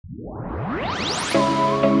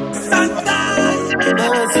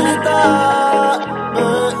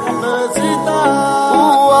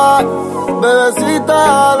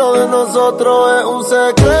Bebecita, lo de nosotros es un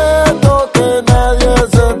secreto que nadie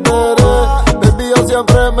se entere. Baby, yo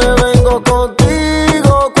siempre me vengo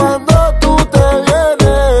contigo cuando tú te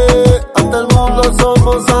vienes. Ante el mundo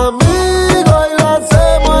somos amigos y lo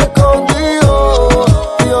hacemos escondido.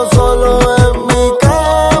 Y yo solo en mi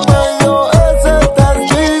cama y yo es el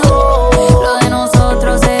testigo. Lo de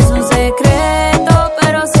nosotros es un secreto,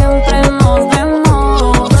 pero siempre nos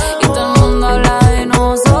vemos. Y todo el mundo habla de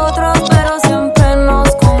nosotros, pero siempre nos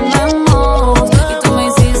comemos. Y tú me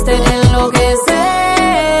hiciste enloquecer,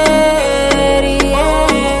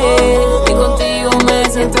 y contigo me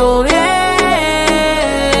siento bien,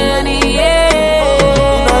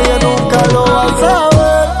 Nadie nunca lo va a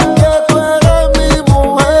saber que tú eres mi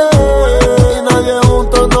mujer. Y nadie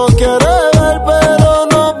juntos nos quiere ver, pero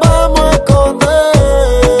nos vamos a esconder.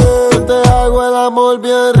 Yo te hago el amor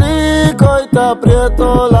bien rico y te aprieto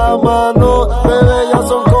la mano. Bebé, ya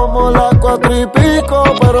son como las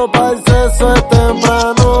 4:00, pero para el sexo es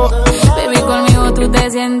temprano. baby, conmigo tú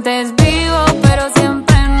te sientes vivo, pero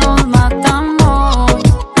siempre nos matamos.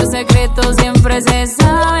 Los secretos siempre se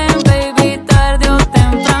saben, baby, tarde o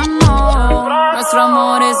temprano. Nuestro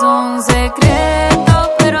amor es un secreto,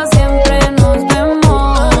 pero siempre nos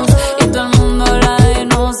vemos. Y todo el mundo habla de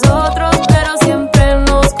nosotros, pero siempre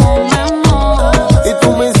nos comemos. Y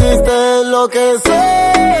tú me hiciste enloquecer,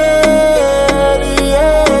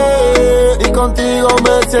 yeah. Y contigo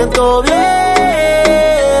me siento bien,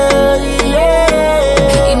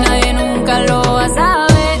 yeah. Y nadie nunca lo va a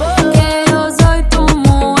saber que yo soy tu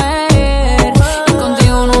mujer. Y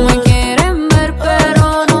contigo no me quieren ver,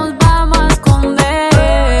 pero nos vamos a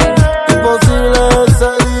esconder. Imposible el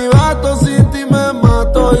celibato, sin ti me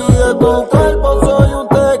mato. Y de tu cuerpo soy un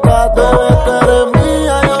tecato. Bebé, tú eres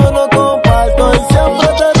mía, yo no comparto. Y siempre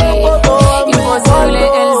te tengo toda mi Imposible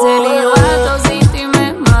el celibato, sin ti me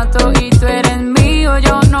mato. Y tú eres mío,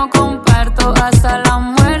 yo no comparto. Hasta la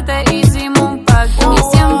muerte hicimos un pacto. Y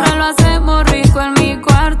siempre lo hacemos rico en mi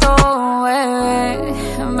cuarto, bebé,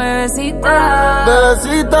 bebecita.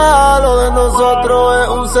 Bebecita, lo de nosotros es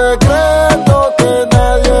un secreto que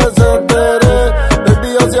nadie se entere. Baby,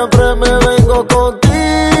 yo siempre me vengo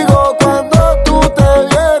contigo cuando tú te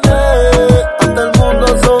vienes. Ante el mundo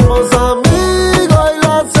somos amigos y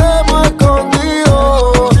lo hacemos escondido.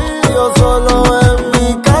 Y yo solo en mi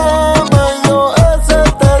cama y yo es el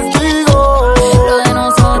testigo. Lo de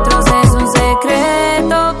nosotros es un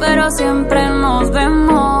secreto, pero siempre nos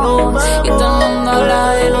vemos. Y todo el mundo habla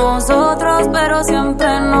de nosotros, pero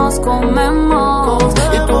siempre nos comemos.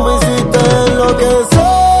 Y tú me hiciste enloquecer,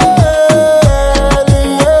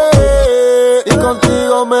 yeah. Y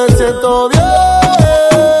contigo me siento bien,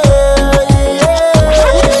 yeah.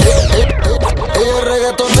 Ella es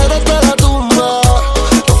reggaetonera hasta la tumba.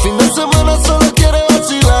 Los fines de semana solo quiere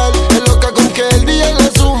vacilar. Es loca con que el DJ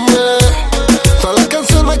le sume todas las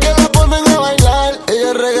canciones que la ponen a bailar.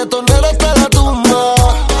 Ella es reggaetonera hasta la tumba.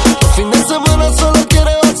 Los fines de semana solo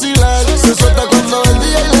quiere vacilar. Se suelta cuando el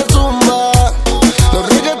DJ le zumba los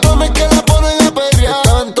reggaetones que la ponen a pelear.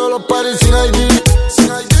 Estaba en todos los parties sin ID,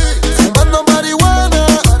 fumando marihuana.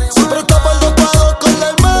 Siempre está por 2 palos con la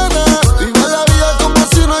hermana. Vive la vida como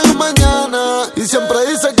si no hay un mañana. Y siempre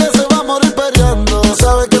dice que se va a morir peleando.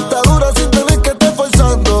 Sabe que está dura sin tener que estar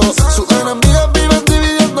forzando. Sus enemigas viven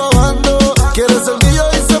dividiendo bandos. Quiere ser mío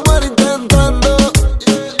y se muere intentando.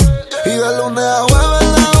 Y de lunes a jueves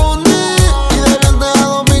en la uni, y de viernes a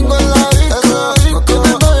domingo en la disco. No tiene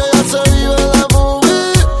novia, ya se vive la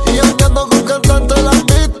movie. Y andando con cantantes la han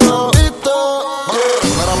visto.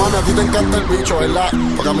 Mira, mami, a ti te encanta el bicho, ¿verdad?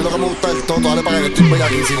 Porque a mí lo que me gusta es el toto. Dale para que estoy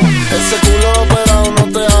bellaquísimo. Ese culo operado no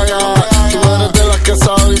te haga. Tú eres de las que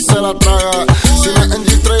sabe y se la traga. Si no es en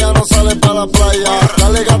G3 ya no sale para la playa.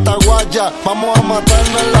 Dale gata guaya, vamos a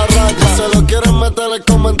matarnos en la raya. Se lo quieren meter el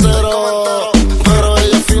comentero, pero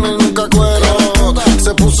ella es fina y nunca cuero.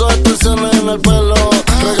 Se puso extensiones en el pelo.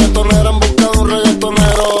 Reggaetonera en busca de un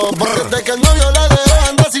reggaetonero. Desde que el novio la dejó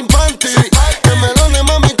anda sin panty. Que me done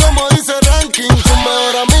mami como dice ranking. Tu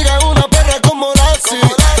mejor amiga es una perra como Lassie.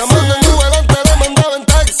 Te mando en Uber antes de mandar en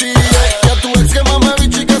taxi. Y a tu ex que mame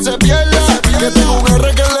bicho y que se pierda. Que tengo un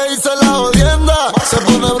R que le hice la jodienda. Se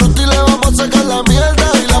pone bruto y le vamos a sacar la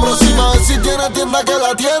mierda. Y la próxima vez si tiene tienda que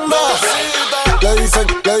la tienda. Le dicen,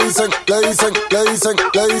 le dicen, le dicen, le dicen,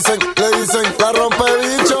 le dicen, le dicen, la rompe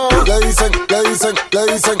bicho. Le dicen, le dicen, le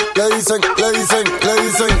dicen, le dicen, le dicen, le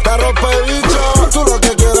dicen, la rompe bicho. Tú lo que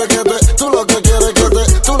quieres que te, tú lo que quieres que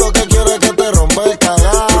te, tú lo que quieres que te rompe el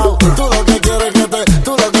cagao. Tú lo que quieres que te,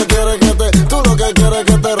 tú lo que quieres que te, tú lo que quieres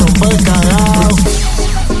que te rompe el cagao.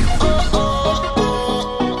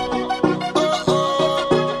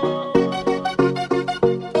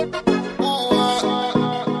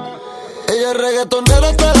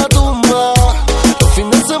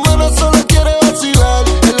 semana solo quiere vacilar.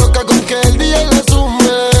 Es loca con que el DJ le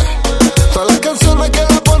sume. Todas las canciones que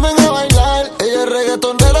la ponen a bailar. Ella es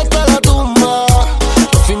reggaetonera hasta la tumba.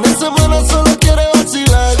 Los fines de semana solo quiere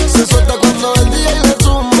vacilar. Se suelta cuando el DJ le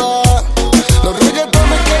zumba. Los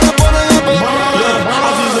reggaetones que la ponen a bailar.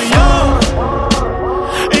 Así soy yo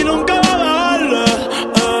y nunca va a bajarle.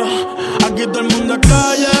 Aquí todo el mundo es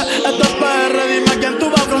calle. Esto es PR, dime quién tú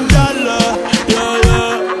vas a frontearle.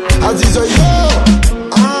 Así soy yo,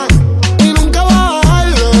 y nunca va a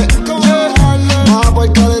bajarle. Baja por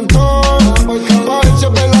el calentón, pa' ver si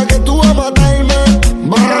es verdad que tú vas a matarme.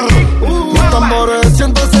 Los tambores de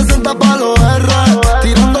 160 pa' los R,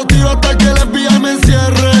 tirando tiros hasta que el FBI me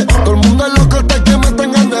encierre. Todo el mundo es loco hasta que me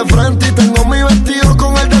tengan de frente. Y tengo mi vestido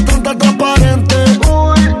con el de 30 transparente.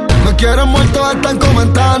 Me quieren muerto, están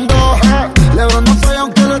comentando. Lebron no falla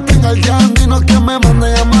aunque le estén galdeando. Y no es que me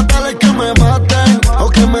manden a matar, es que me maten. O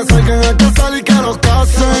que me salgan a casar y que los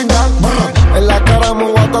casen. En la cara me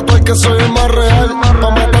voy a tatuar que soy el más real. Pa'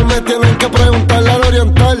 matarme tienen que preguntarle al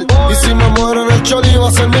oriental. Y si me muero en el choli va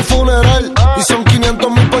a ser mi funeral. Y son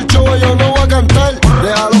 500,000 por show y yo no voy a cantar.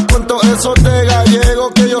 Deja los cuentos esos de gallego,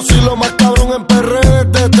 que yo soy lo más cabrón en PR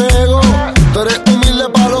de Tego. Tú eres humilde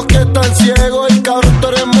pa' los que están ciegos. Y cabrón, tú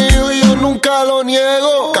eres mío y yo nunca lo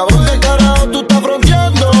niego. Cabrón, ¿qué carajo tú estás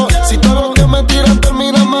fronteando? Si todos los que me tiran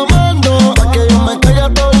terminan mamando. Pa' que yo me caiga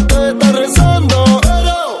todo ustedes están rezando.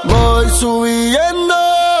 Voy subiendo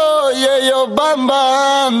y ellos van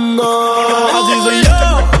bajando. Así soy yo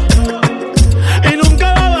y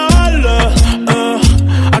nunca va a bajarle.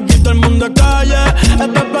 Aquí todo el mundo es calle.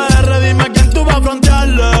 Esto es PR, dime quién tú vas a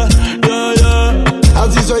frontearle.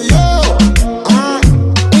 Así soy yo,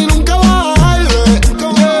 y nunca va a bajarle.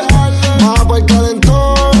 Baja por el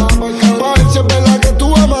calentón, pa' ver si es verdad que tú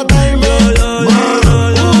vas a matarme.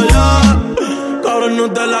 Cabrón,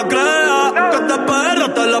 no te la creas, que te perro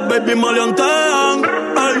hasta las baby maleantean.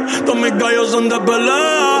 Ey, todos mis gallos son de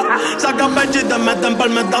pelea. Sacan pecho y te meten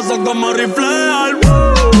palmetazos como rifleal.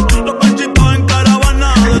 Los pechitos en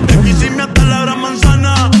caravana, desde Kissimmee hasta la Gran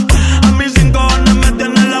Manzana. A mis 5 años me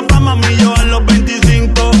tienen la fama, a mí yo a los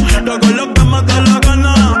 25. Yo hago lo que me da la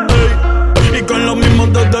gana, ey. Y con los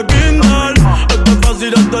mismos desde Kindle. Esto es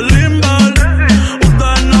fácil hasta el Limber.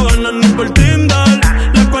 Ustedes no ganan ni por Tinder.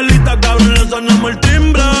 La escuelita, cabrón, le sonamos el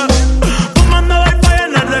timbre. Fumando wifi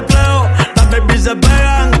en el recreo. Las babies se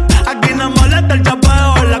pegan. Aquí no molesta el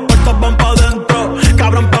chapeo. Las puertas van pa' dentro.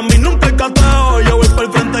 Cabrón, pa' mí nunca hay cateo. Yo voy por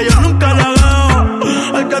el frente, yo nunca la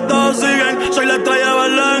veo. El que todos siguen, soy la estrella de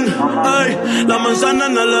Belén. Ey, la manzana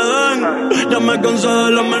en el Edén. Ya me cansé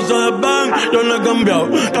de los Mercedes-Benz. Yo no he cambiado,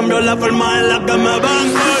 cambio la forma en la que me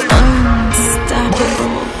ven.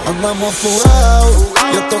 Andamos fugados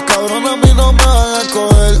y estos cabrones a mí no me van a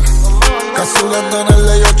coger. Cazuleando en el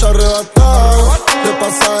ley 8 arrebatado. De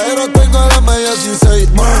pasajero tengo la media 16.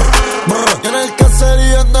 Y en el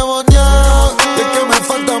caserío endemoniado. Y el que me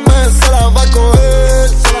falta mes se la va a coger.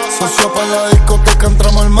 Socio para la discoteca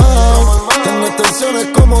entramos armados. Tengo extensiones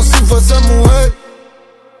como si fuese mujer.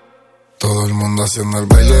 Todo el mundo haciendo el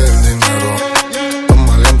baile del dinero. Los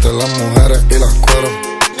maleantes, las mujeres y las cueros.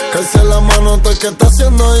 Calce la mano todo el que está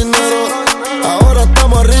haciendo dinero. Ahora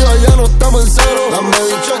estamos arriba, ya no estamos en cero. Dame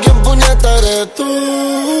dicho quién puñeta eres tú.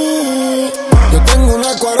 Yo tengo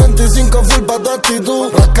una 45 full pa' tu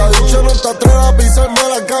actitud. Rascadicho no te atrevas a pisarme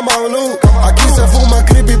la cama blue. Aquí se fuma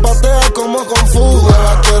creepy, patea como Kung Fu.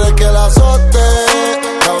 Ella quiere que la azote.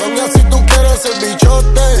 Cabrón, ya si tú quieres ser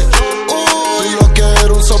bichote. Uy, lo que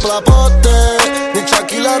era un soplapote. Ni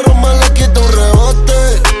Shaquille Roma le quita un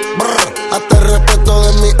rebote. Hasta el respeto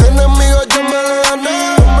de mis enemigos yo me lo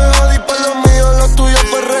gané. No me jodí por lo mío, lo tuyo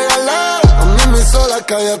fue regalar. A mí me hizo la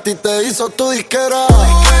calle, a ti te hizo tu disquera.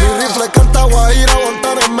 Mi rifle canta guajira,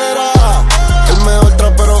 Guantanamera. El mejor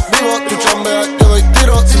trapero vivo, tú chambeas, yo doy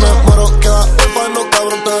tiro. Si me muero queda huérfano,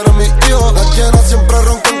 cabrón, tú eres mi hijo. Las llenas siempre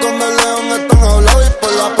roncan con el león, están hablados. Y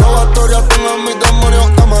por la probatoria tengo a mis demonios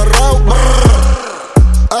amarrados.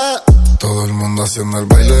 Todo el mundo haciendo el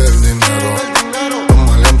baile del dinero.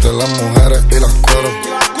 Las mujeres y las cueros.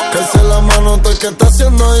 Calce la mano todo el que está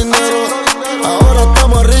haciendo dinero. Ahora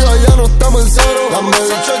estamos arriba, ya no estamos en cero. Dame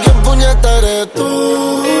dicho quién puñeta eres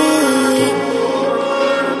tú.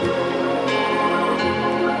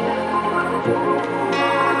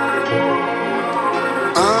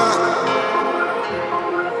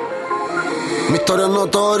 historia es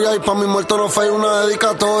notoria y pa' mi muerto no fue una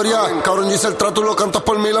dedicatoria. Cabrón, yo hice el trato y lo cantas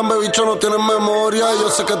por Milan, bebicho, no tienes memoria. Yo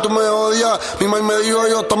sé que tú me odias, mi mamá me dijo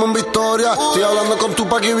yo estamos en victoria. Estoy hablando con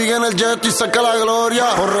Tupac y Big en el jet y cerca la gloria.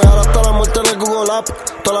 Por real hasta la muerte en el Google App,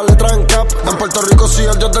 todas las letras en cap. En Puerto Rico sí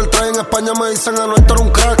el dios del tren, en España me dicen a Nuestro un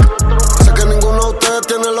crack. Sé que ninguno de ustedes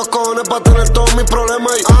tiene los cojones para tener todos mis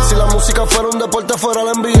problemas. Y si la música fuera un deporte, fuera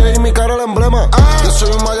la NBA y mi cara el emblema. Yo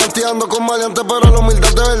soy un maleante, ando con maleante, pero la humildad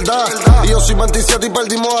de verdad. Y yo soy 27 y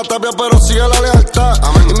perdimos a Tapia, pero sigue la lealtad.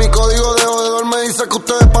 Y mi código de jodedor me dice que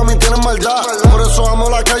ustedes pa' mí tienen maldad. Por eso amo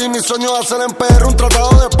la calle y mi sueño es hacer en PR un tratado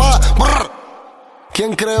de paz. Brr.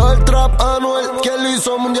 ¿Quién creó el trap? Anuel. ¿Quién lo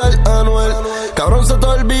hizo mundial? Anuel. Cabrón, se te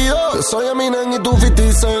olvidó. Yo soy Eminem y tú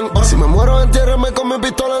 50 Cent. Si me muero, entiérrenme con mi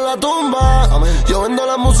pistola en la tumba. Yo vendo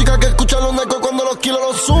la música que escuchan los necos cuando los kilos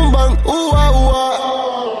los zumban.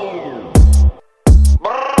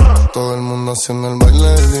 Todo el mundo haciendo el baile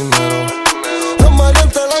del dinero. Los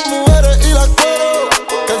maleantes, las mujeres y las cueros.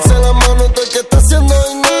 Calce la mano del que está haciendo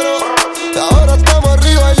dinero. Y ahora estamos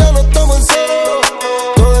arriba, ya no estamos en cero.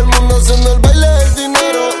 Todo el mundo haciendo el baile del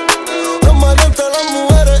dinero. Los maleantes, las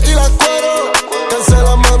mujeres y las cueros. Calce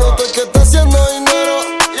la mano del que está haciendo dinero.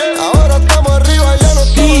 Ahora estamos arriba, ya no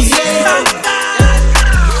estamos en cero.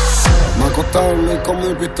 Me acosté a dormir con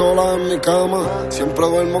mi pistola en mi cama. Siempre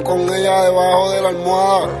duermo con ella debajo de la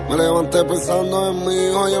almohada. Me levanté pensando en mi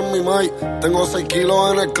hijo y en mi Mike. Tengo 6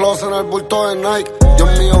 kilos en el closet, en el bulto de Nike.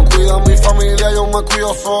 Dios mío, cuida a mi familia, yo me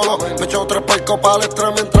cuido solo. Me echo 3 palcos para el estrés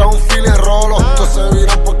mientras un fili rolo. Entonces se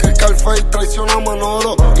viran porque el Carface traiciona a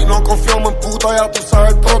Manolo. Y no confiamos en puta, ya tú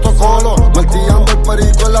sabes el protocolo. Martillando el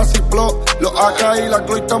perico en la Ciplo. Los AK y la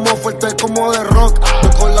Glock estamos fuertes como de rock. Yo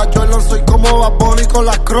con la Jordan soy como Bad Bunny con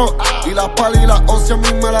las Crocs. Y las pal y las once a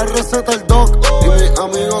mí me las receta el doc. Y mis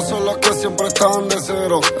amigos son los que siempre estaban de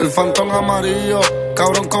cero. El Phantom amarillo,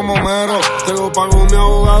 cabrón como mero. Tengo pago mi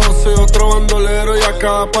abogado, soy otro bandolero. Y a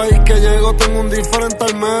cada país que llego tengo un diferente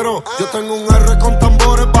almero. Yo tengo un R con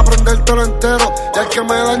tambores pa' prendértelo entero. Y al que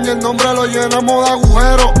me dañe el nombre lo llenamos de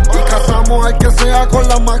agujeros. Y cazamos al que sea con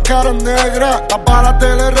las máscaras negras. Las balas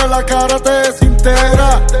del R, la cara te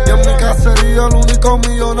desintegra. Y en mi caserío el único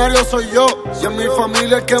millonario soy yo. Y en mi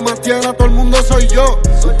familia el que mantiene a todo el mundo soy yo.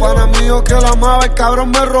 Un pana mío que la amaba, el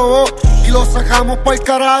cabrón me robó. Y lo sacamos pa'l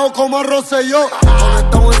carajo como a Rosselló.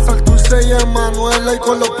 Conectamos en Santurce y en Manuela. Y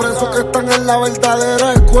con los presos que están en la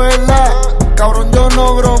verdadera escuela. Cabrón, yo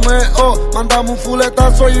no bromeo. Mandamos un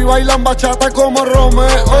fuletazo y bailan bachata como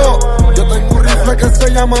Romeo. Yo tengo un rifle que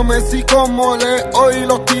se llama Messi como Leo. Y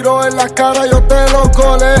los tiros en la cara yo te los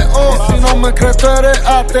coleo. Y si no me crees tú eres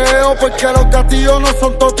ateo. Porque los gatillos no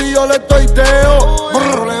son totillos, les doy teo.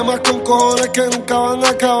 Problemas con cojones que nunca van a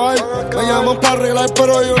acabar. Me llaman para arreglar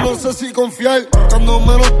pero yo no sé si confiar. Cuando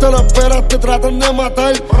menos te lo esperas te tratan de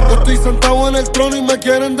matar. Yo estoy sentado en el trono y me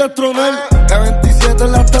quieren destronar. E27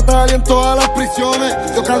 en las tetas y en todas las prisiones.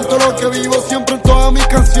 Yo canto lo que vivo siempre en todas mis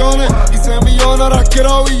canciones. Hice millones, ahora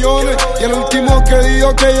quiero billones. Y el último que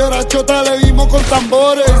dijo que yo era chota le dimos con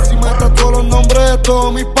tambores. Si me todos los nombres de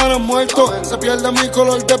todos mis panas muertos. Se pierde mi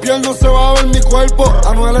color de piel, no se va a ver mi cuerpo.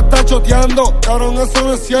 Anuel está choteando, cabrón, eso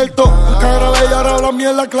no es cierto. Nunca grabé y ahora habla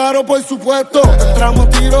mierda, claro, por supuesto. Entramos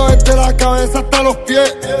tiros desde la cabeza hasta los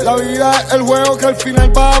pies. La vida es el juego que al final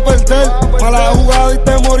vas a perder. Mala jugada y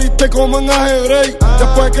te moriste como en ajedrez.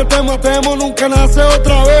 Después que te matemos nunca nace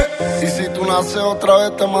otra vez. Y si tú naces otra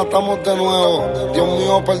vez te matamos de nuevo. Dios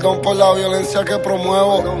mío, perdón por la violencia que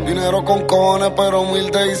promuevo. Dinero con cojones pero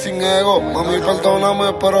humilde y sin ego. Mami,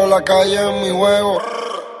 perdóname pero la calle es mi juego.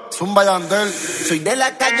 Zumba Yandel. Soy de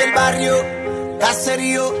la calle, el barrio,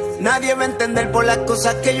 caserío. Nadie va a entender por las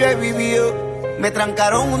cosas que yo he vivido. Me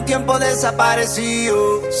trancaron un tiempo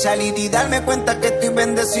desaparecido. Salí de darme cuenta que estoy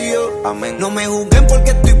bendecido. Amén. No me juzguen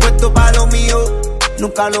porque estoy puesto para lo mío.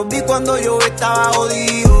 Nunca los vi cuando yo estaba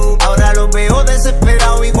jodido. Ahora los veo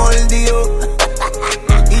desesperado y mordido.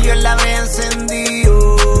 Y yo en la vea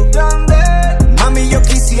encendido. Mami, yo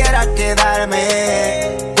quisiera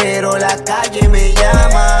quedarme, pero la calle me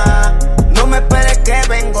llama. No me esperes que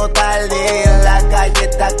vengo tarde. La calle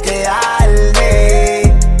está que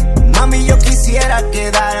arde. Mami, yo quisiera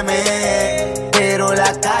quedarme, pero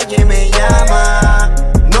la calle me llama.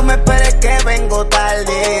 No me esperes que vengo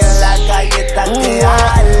tarde. La calle está que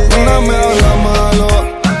arde. Una me habla malo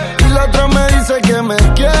y la otra me dice que me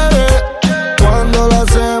quiere.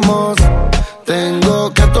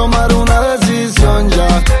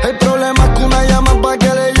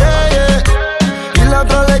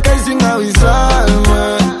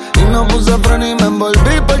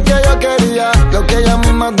 lo que ellas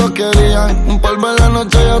mismas dos querían. Un polvo en la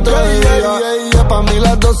noche y otro de día. Pa' mí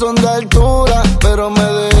las dos son de altura, pero me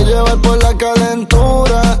dejé llevar por la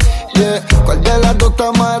calentura. Yeah. ¿Cuál de las dos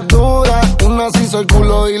está más dura? Una se hizo el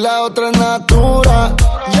culo y la otra es natura.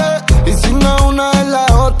 Yeah. Y si no una es la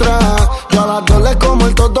otra, yo a las dos les como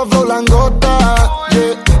el toto flow langota.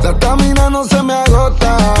 Yeah. La estamina no se me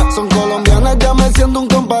agota. Son colombianas, ya me siento un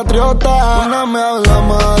compatriota. Una me habla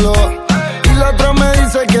malo y la otra me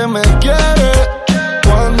dice que me quiere.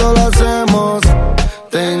 Cuando lo hacemos,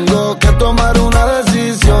 tengo que tomar una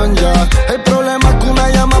decisión ya. El problema es que una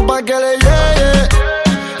llama pa' que le llegue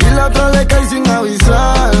y la otra le cae sin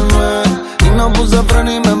avisarme. Y no puse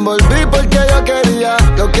freno y me envolví porque yo quería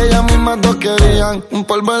lo que ellas mismas dos querían. Un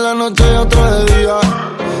polvo en la noche y otro de día.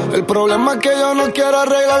 El problema es que yo no quiero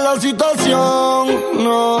arreglar la situación,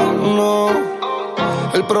 no, no.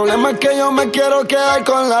 El problema es que yo me quiero quedar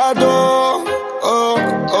con las dos, oh,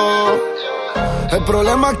 oh. El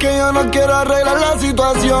problema es que yo no quiero arreglar la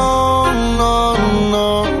situación, no,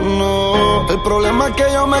 no, no. El problema es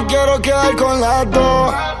que yo me quiero quedar con las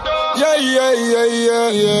dos. Yeah, yeah, yeah, yeah,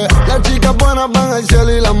 yeah. Las chicas buenas van al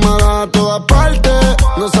cielo y las malas a todas partes.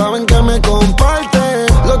 No saben que me comparten.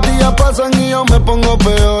 Los días pasan y yo me pongo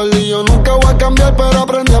peor. Y yo nunca voy a cambiar, pero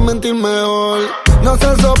aprendí a mentir mejor. No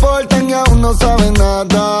se soportan y aún no saben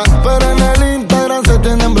nada, pero en el Instagram se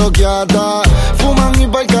tienen bloqueadas. Fuman y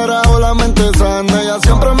pa'l carajo la mente sana. Ellas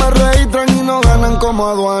siempre me registran y no ganan como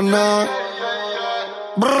aduana.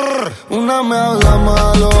 Brr, una me habla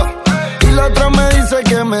malo y la otra me dice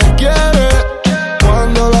que me quiere.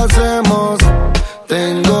 Cuando lo hacemos,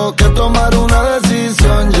 tengo que tomar una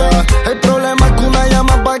decisión ya. El problema es que una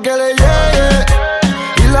llama pa' que le llegue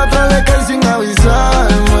y la otra le cae sin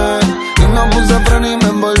avisarme. Y no puse freno y me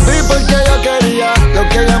envolví porque yo quería lo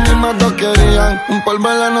que ellas mismas dos querían. Un polvo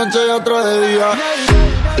en la noche y otro de día.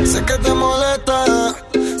 Sé que te molesta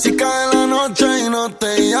si cae la noche y no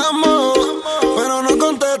te llamo, pero no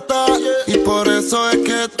contesta. Y por eso es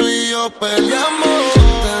que tú y yo peleamos.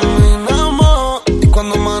 Terminamos y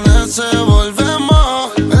cuando amanece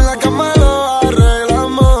volvemos. En la cama lo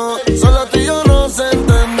arreglamos. Solo tú y yo nos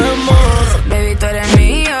entendemos. Baby, tú eres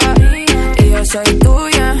mía y yo soy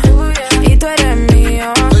tuya. Y tú eres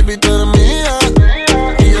mío. Baby, tú eres mía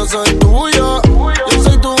y yo soy tuyo. Yo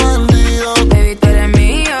soy tu bandido. Baby, tú eres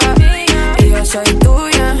mía y yo soy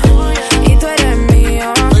tuya. Y tú eres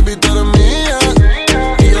mío. Baby, tú eres mía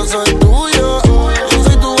y yo soy tuyo. Yo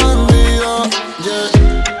soy tu bandido. Yeah.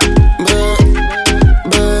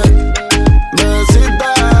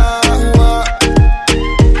 Besita.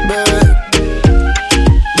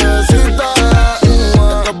 Besita.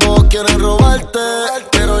 Todos quieren robarte,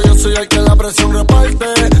 pero yo soy el que la presión reparte.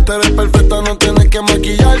 Te ves perfecta, no tienes que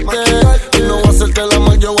maquillarte. Y no voy a hacerte la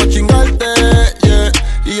mal, yo voy a chingarte. Yeah.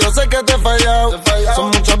 Y yo sé que te he fallado. Son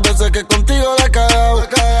muchas veces que contigo la he cagado.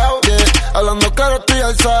 Yeah. Hablando claro estoy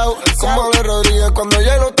alzado. Como de Rodríguez cuando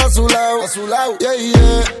hielo está a su lado. Yeah,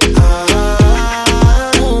 yeah.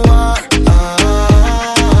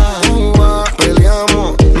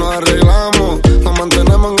 Peleamos, nos arreglamos. Nos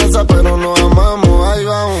mantenemos en esa pero nos amamos. Ahí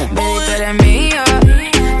vamos. Baby, tú eres mía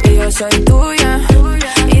y yo soy tuya.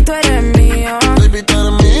 Y tú eres mío. Baby, tú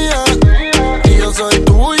eres mía y yo soy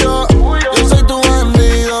tuyo. Yo soy tu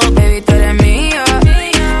bandido. Baby, tú eres mía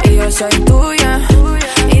y yo soy tuya.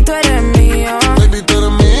 Y tú eres mío. Baby, tú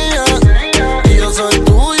eres mía y yo soy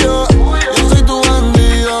tuyo. Yo soy tu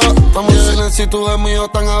bandido. Estamos en silencio y tú de mío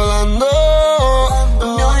están hablando.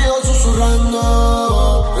 En mi oído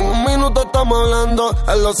susurrando. En un minuto estamos hablando.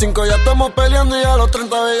 A los 5 ya estamos peleando y a los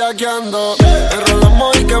 30 bellaqueando.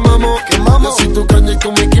 Enrolamos y quemamos. Yo soy tu caña y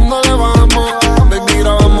con mi Kim no le bajamos. Baby,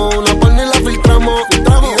 grabamos una porno y la filtramos. Y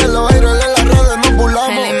de los aires de las redes nos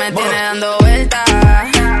burlamos. Él me tiene dando vueltas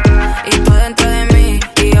y tú dentro de mí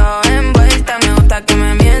y yo envuelta. Me gusta que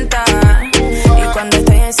me mientas y cuando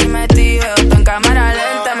estoy encima de ti veo tú en cámara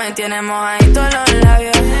lenta. Me tienes mojadito en los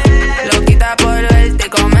labios, loquita por verte y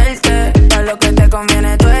comerte. Todo lo que te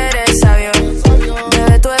conviene tú eres sabio.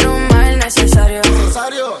 Bebé, tú eres un mal necesario.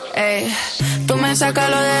 Ey, tú me sacas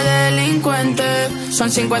lo de delincuente. Son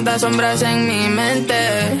 50 sombras en mi mente.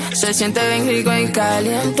 Se siente bien rico y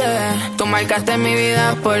caliente. Tú marcaste mi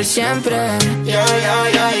vida por siempre. Yeah, yeah,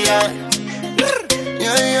 yeah, yeah.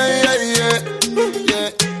 Yeah, yeah, yeah, yeah. Yeah.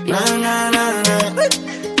 Na, na, na, na.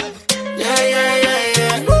 Yeah, yeah, yeah,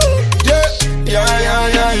 yeah. Yeah, yeah, yeah,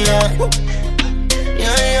 yeah, yeah.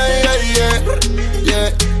 Yeah, yeah, yeah, yeah. Yeah.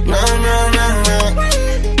 Na, na, na, na.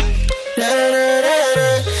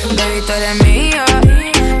 Baby, tú eres mía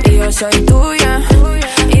y yo soy tuya.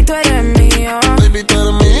 Y tú eres mío. Baby, tú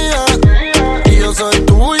eres mía y yo soy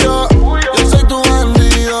tuyo. Yo soy tu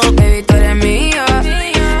bandido. Baby, tú eres mía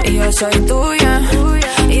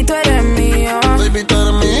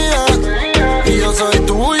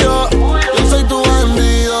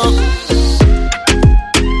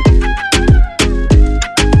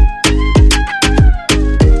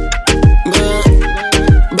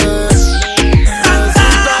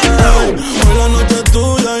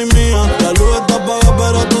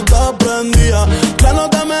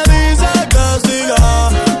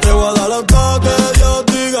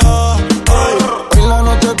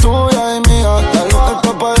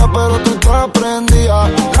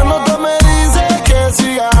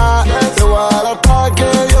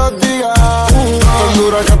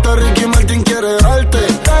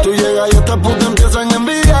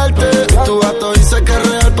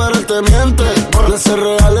te miente. De ser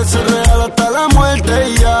real hasta la muerte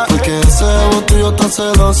y ya. Porque ese ego tuyo está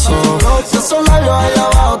celoso. Esos labios ahí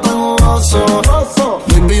abajo tan jugosos.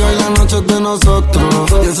 Baby, hoy la noche es de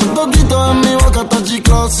nosotros. Y ese totito en mi boca está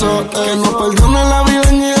chicloso. Que no perdone la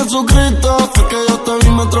vida ni Jesucristo. Fue que yo te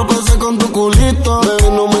vi, me tropecé con tu culito. Baby,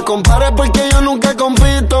 no me compares porque yo nunca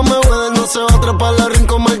compito. Me voy no se va a trepar la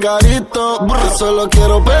rincón Margarito. Yo solo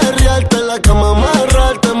quiero perrearte en la cama,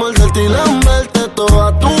 amarrarte, morderte y lamberte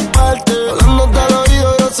toda tu parte. Hablándote al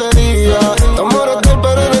oído grosería. Estamos rotos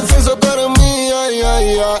pero en el sexo tú eres mía, ya,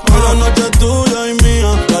 ya. Hoy la noche es tuya y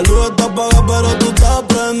mía. La luz está apagada pero tú estás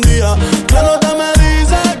prendida. La nota me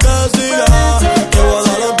dice que siga. Te voy a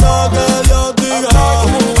dar hasta que Dios diga.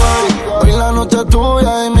 Hoy la noche es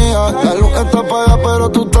tuya y mía. La luz está apagada pero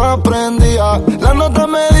tú estás prendida. La nota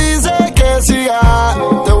me dice que siga.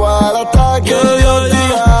 Te voy a dar hasta que Dios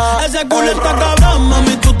diga. Ese culo está cabrón,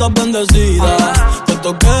 mami, tú estás bendecida. Te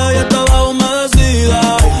toqué y estaba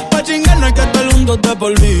humedecida. Pa' chingar no hay que estar un dote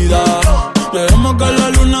por vida. Dejemos que la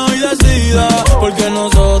luna hoy decida. Porque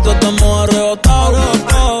nosotros estamos arrebatados.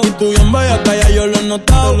 Y tú bien bella, que ya yo lo he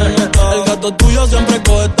notado. El gato tuyo siempre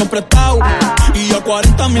coge esto prestado. Y yo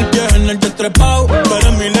 40.000 pies en el jet trepao. Tú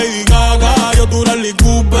eres mi Lady Gaga, yo tu Rally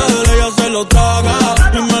Cooper. Ella se lo traga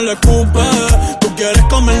y me lo escupe. Tú quieres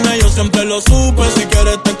comerme, yo siempre lo supe. Si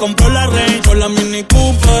quieres te compro la Range o la Mini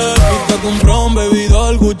Cooper. Y te compro un baby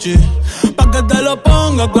doll Gucci pa' que te lo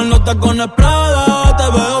ponga con los tacones Prada. Te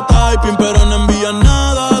veo typing pero no envías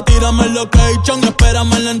nada. Tírame el location y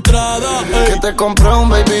espérame en la entrada. Que te compré un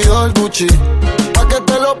baby doll Gucci pa' que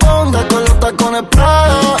te lo ponga con los tacones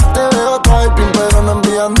Prada. Te veo typing pero no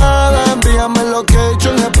envías nada. Envíame el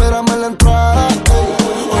location y espérame en la entrada.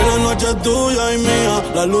 Hoy la noche es tuya y mía.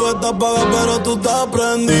 La luz está apagada pero tú estás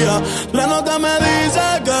prendida. La nota me dice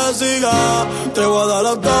que siga. Te voy a dar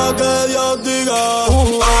hasta que Dios diga.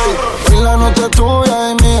 Hoy la noche es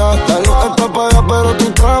tuya y mía. La luz está apagada pero tú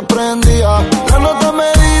estás prendida. La nota me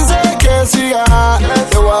dice que siga.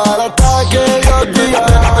 Te voy a dar hasta que Dios diga.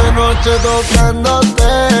 De noche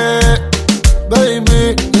tocándote,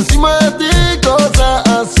 baby, encima de ti cosas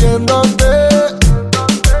haciéndote.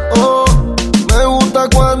 Oh, me gusta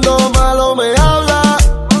cuando malo me habla,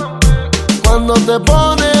 cuando te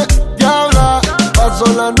pones diabla. Paso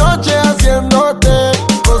la noche haciéndote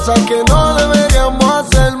cosas que no deberíamos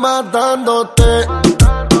hacer, matándote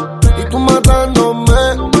y tú matándome.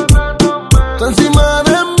 Tú encima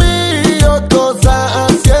de mí, yo cosas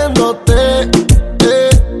haciéndote,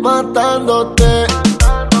 matándote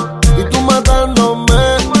y tú matándome.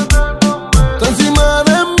 Tú encima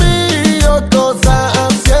de mí, yo cosas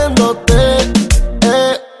haciéndote,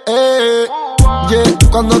 yeah.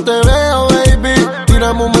 Cuando te veo, baby,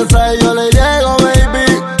 tírame un mensaje y yo le llego,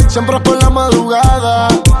 baby. Siempre es por la madrugada,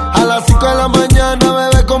 a las 5 de la mañana,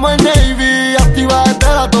 bebé, como el Navy. Activa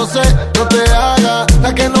desde las 12, no te hagas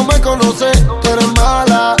la que no me conoce, tú eres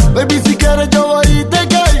mala. Baby, si quieres yo voy y te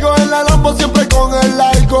caigo en la Lambo, siempre con el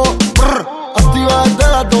largo. Activa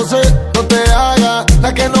desde las 12, no te hagas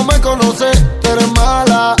la que no me conoce, tú eres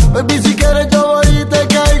mala. Baby, si quieres yo voy y te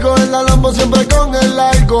caigo en la Lambo, siempre con el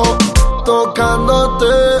largo. Tocándote,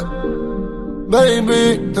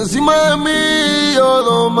 baby, encima de mí, yo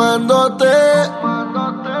domándote.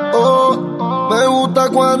 Oh, me gusta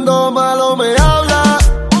cuando malo me habla,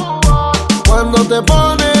 cuando te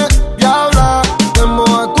pones diabla. Te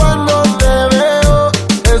moja cuando te veo,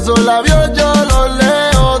 esos labios yo los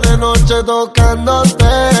leo. De noche tocándote,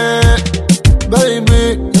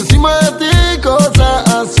 baby, encima de ti cosas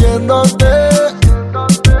haciéndote.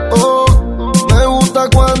 Oh, me gusta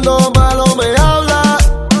cuando malo me habla,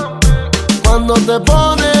 cuando te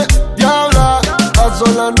pones diabla. Paso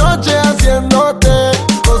la noche haciéndote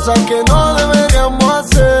cosas que no deberíamos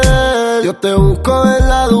hacer. Yo te busco en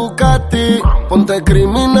la Ducati, ponte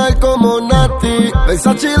criminal como Nati.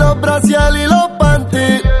 Versace los braciales y los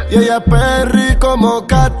panties, y ella es Perry como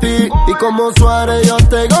Katy. Y como Suárez yo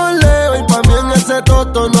te goleo, y pa' mí en ese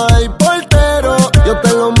toto no hay portero. Yo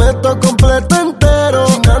te lo meto completo entero,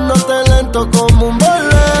 chingándote lento como un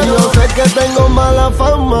bolero. Y yo sé que tengo mala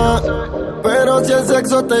fama, pero si el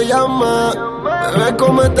sexo te llama, bebé,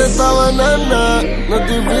 comete esta banana. No es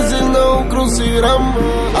difícil, no es un crucigrama.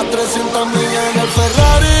 A 300 millas en el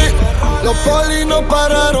Ferrari, los polis no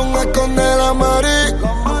pararon a esconder la mari.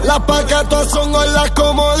 Las pacatas son olas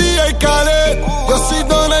como Día y Khaled. Yo soy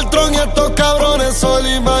Donald Trump y estos cabrones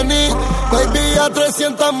Soleimani. Baby, a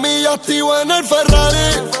 300 millas activo en el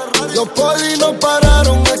Ferrari. Los polis no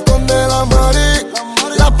pararon a esconder la mari.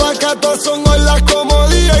 Las pacatas son olas como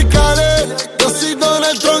Día y Khaled. Yo soy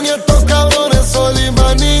Donald Trump y estos cabrones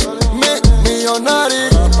Soleimani. Millonario,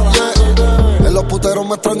 yeah. Los puteros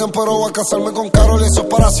me extrañan, pero voy a casarme con Karol y eso es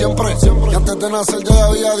para siempre. Y antes de nacer yo ya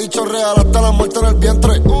había dicho real hasta la muerte en el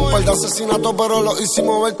vientre. Un par de asesinatos, pero lo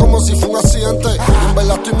hicimos ver como si fue un accidente. Y en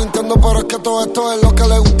verdad estoy mintiendo, pero es que todo esto es lo que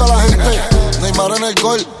le gusta a la gente. Neymar en el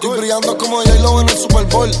gol, estoy brillando como J-Lo en el Super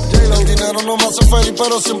Bowl. El dinero no me hace feliz,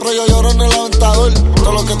 pero siempre yo lloro en el aventador.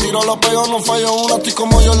 Todo lo que tiro lo pego, no fallo una, estoy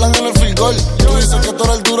como Jordan en el field goal. Tú dices que tú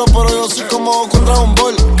eres el duro, pero yo soy como contra un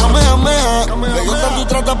ball. Kamehameha, me gusta tu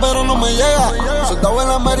trata, pero no me llega. Soldado en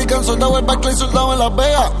la American, soldado en Barclay, soldado en Las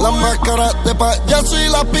Vegas. Las máscaras de payaso y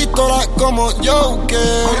las pistolas como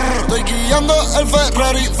Joker. Estoy guiando el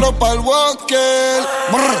Ferrari, flow pa'l Walker.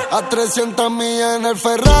 A 300 millas en el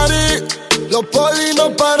Ferrari. Los polis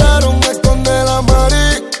no pararon a esconder la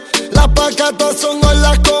mari. Las pacatas son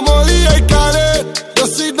olas como DJ Khaled. Yo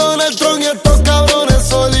soy Donald Trump y estos cabrones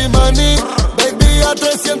Solimani. Baby, a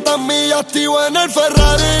 300 millas activo en el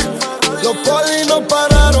Ferrari. Los polis no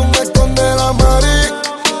pararon a esconder la mari.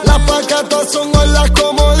 Las pacatas son olas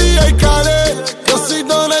como DJ Khaled. Yo soy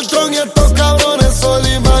Donald Trump y estos cabrones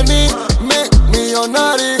Solimani.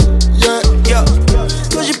 Millonari, yeah. Yo,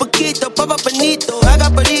 Gucci poquito, Papa Benito. I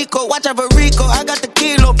got Perico, watch out for Rico. I got the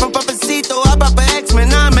kilo from Papacito. I bought the X-Men,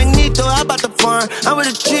 now I'm Magneto. I bought the farm, I'm with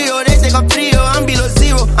a trio. They think I'm frío, I'm below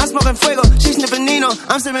zero. I'm smoking fuego, she sniffing Nino.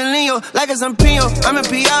 I'm sipping Leo, like it's un pino. I'm a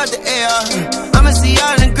P out the air, I'm a C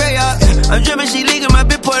out in the gray out. I'm dripping, she leaking, my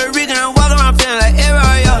bitch Puerto Rican. I'm walking around feeling like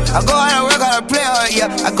error, yeah. I go out and work hard, I play hard,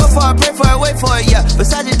 yeah. I go for it, pray for it, wait for it, yeah.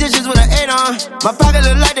 Beside the dishes with an 8 on. My pocket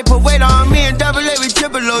look like they put weight on me and double A, we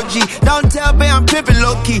triple OG. Don't tell me I'm pimping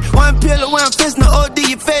low key. One pillow when I'm fisting the OD.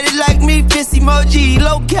 You faded like me, fist emoji.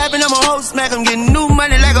 Low cabin, I'm a whole smack. I'm getting new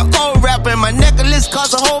money like an old rapper. And my necklace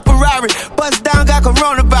costs a whole Ferrari. Bust down, got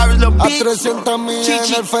coronavirus, little bitch. A 300 millas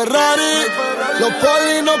en el Ferrari. Los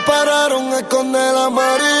polis no pararon a esconder la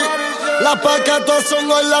mari. Las pacatas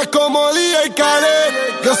son olas como DJ Khaled.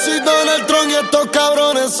 Yo soy Donald Trump y estos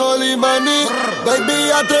cabrones Solimani.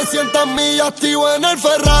 Baby, a 300 millas activo en el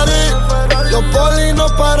Ferrari. Los polis no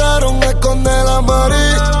pararon a esconder la mari.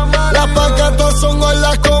 Las pacatas son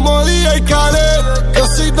olas como DJ Khaled. Yo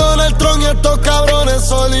soy Donald Trump y estos cabrones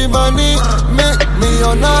Solimani.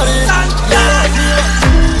 Millonari,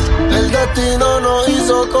 yeah. El destino nos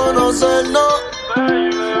hizo conocernos.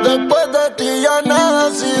 Después de ti ya nada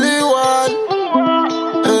ha sido igual.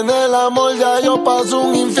 En el amor ya yo paso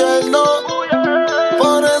un infierno.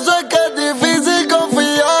 Por eso es que es difícil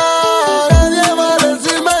confiar. Nadie va a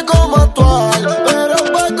decirme cómo actuar, pero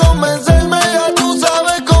para convencerme ya tú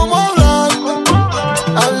sabes cómo hablar.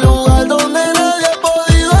 Al lugar donde nadie ha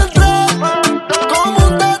podido entrar. Como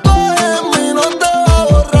un tatuaje en mí no te va a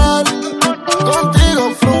borrar. Contigo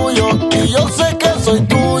fluyo y yo sé que soy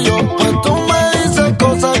tuyo. Pues tú me dices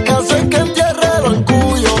cosas que hacen que entierre el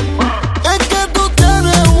orgullo. Es que tú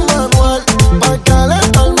tienes un manual para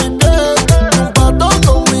calentar mi piel.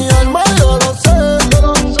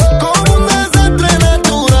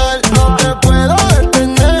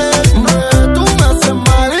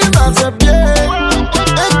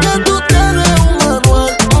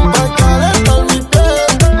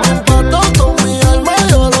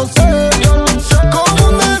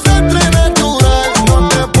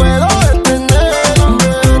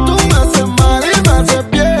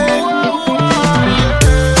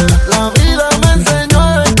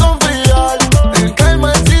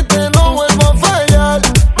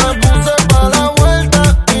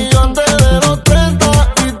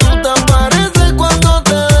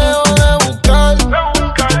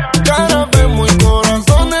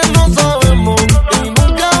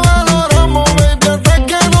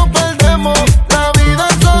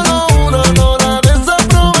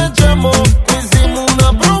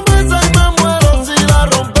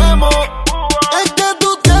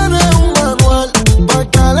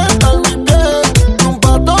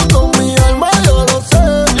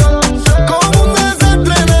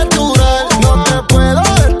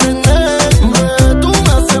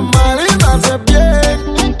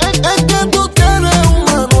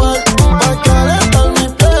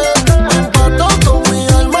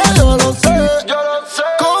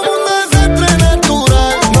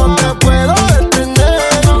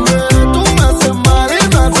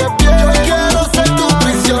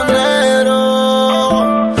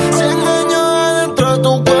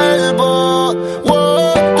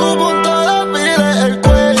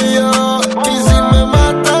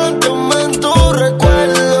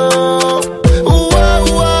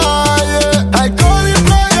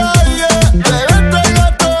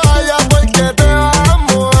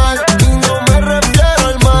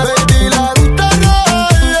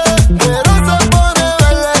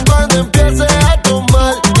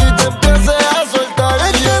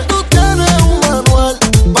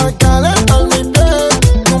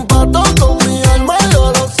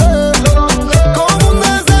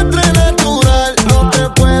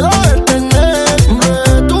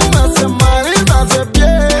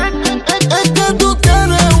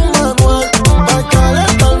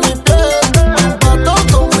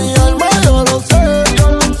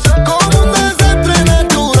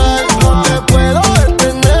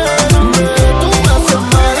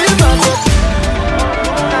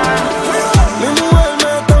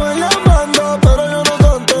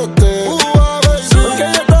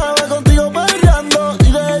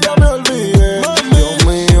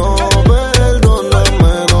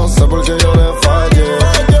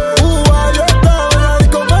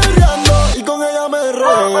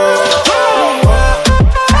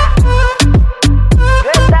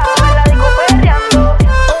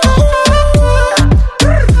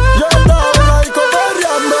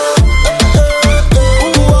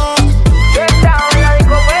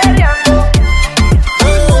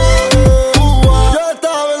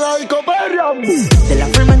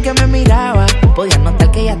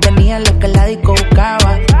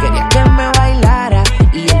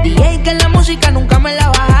 música nunca me la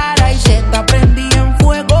bajara. Y se está prendida en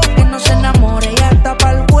fuego, que no se enamore, ya está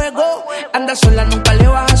pa'l juego. Anda sola, nunca le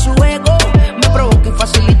baja su ego. Me provoca y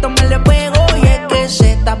facilito me le pego. Y es que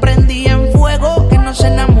se está prendida en fuego, que no se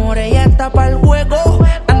enamore, ya está pa'l juego.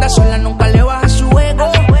 Anda sola, nunca le baja su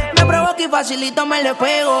ego. Me provoca y facilito me le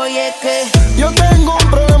pego. Y es que yo tengo un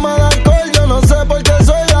problema de alcohol, yo no sé por qué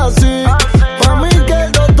soy así. Pa' mí que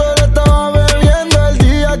el doctor estaba bebiendo el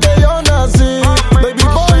día que yo nací. Baby,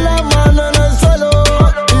 pon la mano en el suelo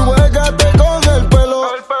y huégate con el pelo.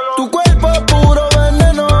 Tu cuerpo es puro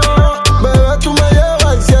veneno, bebé, tú me llevas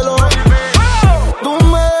al cielo. Tú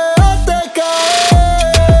me dejaste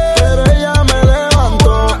caer, pero ella me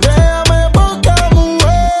levantó. Déjame poca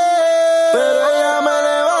mujer, pero ella me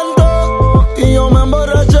levantó. Y yo me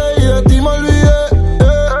emborraché y de ti me olvidé.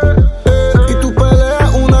 Y tú peleas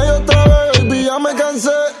una y otra vez, baby, ya me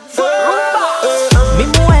cansé. mi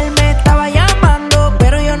mujer me estaba llamando,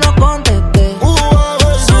 pero yo no contesté.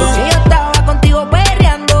 Porque yo estaba contigo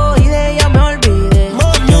perreando y de ella me olvidé.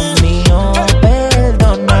 Dios mío,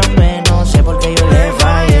 perdóname, no sé por qué yo le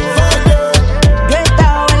fallé. Yo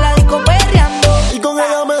estaba en la disco perreando Y con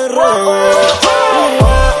ella me regué.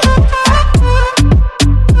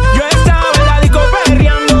 Yo estaba en la disco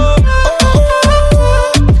perreando.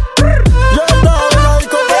 Yo estaba en la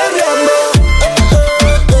disco perreando.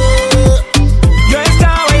 Yo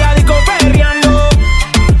estaba en la disco perreando.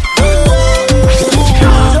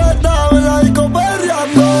 Yo estaba en la disco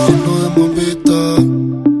perreando. Nos hemos visto,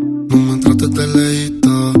 no me trates de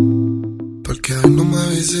lejito, porque él no me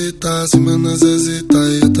visita. Si me necesita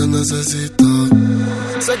y yo te necesito.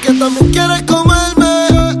 Sé que también quieres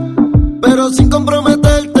comerme, pero sin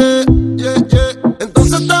comprometerte. Yeah, yeah.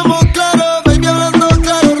 Entonces estamos claros, baby, hablando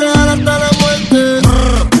claro, real hasta la muerte.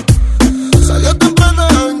 Salió temprano a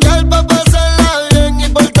janguear pa' pasarla bien y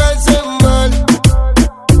portarse mal.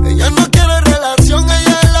 Ella no quiere relación,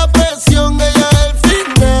 ella es la presión, ella es el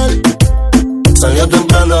final. Salió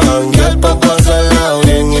temprano a janguear pa' pasarla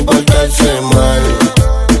bien y portarse mal.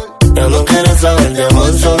 Ya no quiere saber de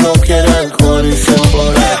amor, solo quiere alcohol y se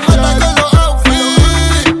emborracha.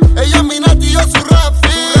 Ella es mi Nati y yo su Rafi.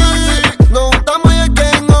 Nos juntamos y es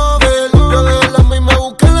game over. Yo de la misma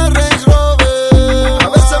busqué en la Range Rover. A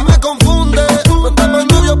veces me confunde, no estamos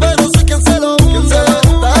novios pero soy quien se lo hunde.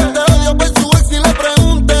 La gente odio por su ex y le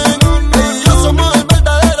pregunten. Ella y yo somos el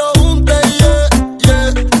verdadero junte, yeah, yeah.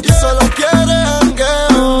 Y solo quiere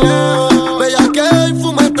jangueo, bellaqueo y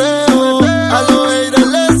fumeteo. A los haters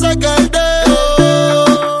le saca el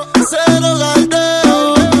dedo, cero galdeo.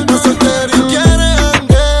 No soltero y quiere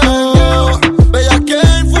jangueo,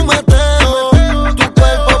 bellaqueo y fumeteo. Tu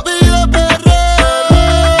cuerpo pide perreo,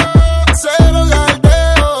 cero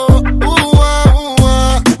galdeo.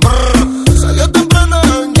 Brr. Salió temprano a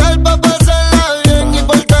janguear pa' pasarla bien y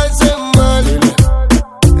portarse mal.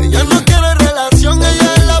 Ella no quiere relación,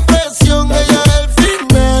 ella es la presión, ella es el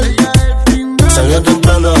final. Salió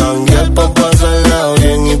temprano a janguear pa' pasarla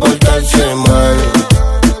bien y portarse mal.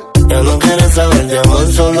 Ya no quiere saber de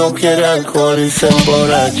amor, solo quiere alcohol y se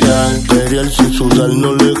emborracha. Imperial sin sudar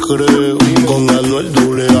no le creo. Con Anuel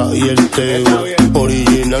AA y el Teo.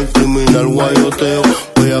 Original, criminal, guayoteo.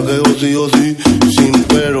 Bellaqueo sí o sí, sin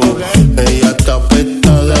pero. Ella está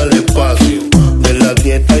apestada al espacio. De la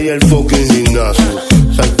dieta y el fucking gimnasio.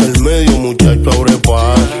 Salta el medio, muchacho, abre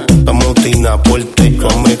paso. Estamos tina por el techo,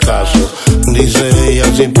 hazme caso. Dice ella,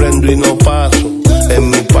 si prendo y no paso. En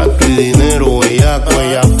mi pato y dinero, ella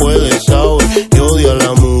puede, sabe. Y odia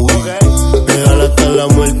la movie. Déjala hasta la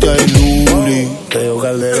muerte, ay Luli. Teo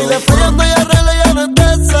Calderón. Si le follando y arregla, ya no es de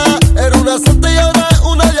esa. Era una santa y ahora es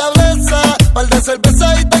una diableza. Par de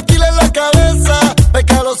cerveza y tequila en la cabeza.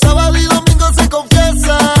 Peca los sábados y domingos se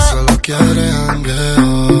confiesa. Solo quiere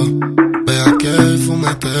jangueo, bellaqueo y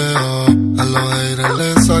fumeteo. A los haters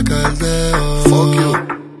le saca el dedo. Fuck you,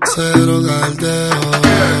 cero galdeo.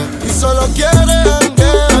 Y solo quiere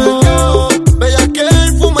jangueo, bellaqueo y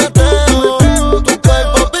fumeteo. Tu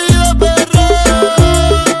cuerpo pide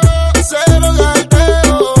perreo, cero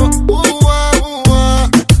galdeo.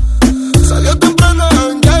 Salió temprano a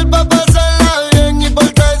janguear pa' pasarla bien y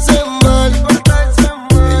portarse mal.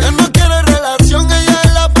 Ella no quiere relación, ella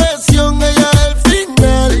es la presión, ella es el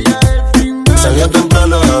final. Salió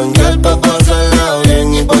temprano a janguear pa' pasarla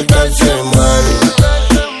bien y portarse mal.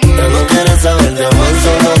 Ya no quiere saber de amor,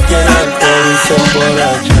 solo quiere alcohol y se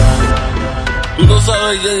emborracha. Tú no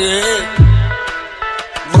sabes quién es.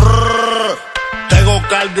 Tengo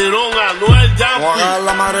Calderón, Anuel, Voy a Yampi. dar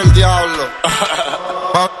la madre el diablo.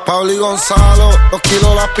 Pablo y Gonzalo, los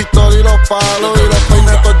kilos, las pistolas y los palos. Y los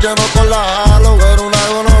peines todos llenos con la halo. Pero una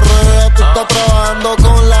gonorrea, tú estás trabajando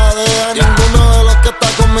con la DEA. Ninguno de los que está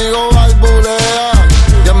conmigo va al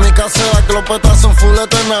escopetazo en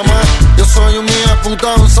fulete nada más. Yo soy un hijo de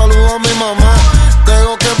puta, un saludo a mi mamá.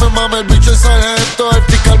 Tengo que me mame el bicho y sargento. El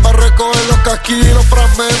fiscal va a recoger los casquillos y los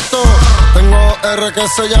fragmentos. Tengo R que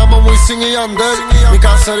se llama Wisin y Yandel. Mi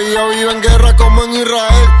caserío vive en guerra como en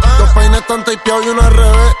Israel. Los peines están tapeados y uno al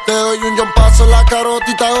revés. Te doy un John Paso en la carota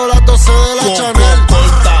y te hago la tose de la Chanel.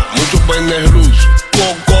 Corta, muchos peines rusos.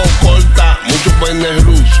 Coco corta, muchos peines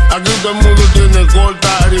rusos. Aquí todo el mundo tiene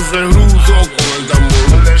corta, rifle ruso con el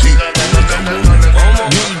tambor. Sí, con el tambor.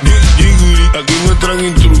 Jigiri, aquí no entran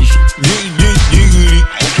intrusos. Jigiri,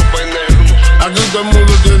 muchos peines rusos. Aquí todo el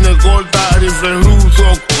mundo tiene corta, rifle ruso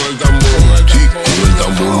con el tambor. Sí, con el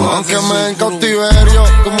tambor. Aunque me en cautiverio,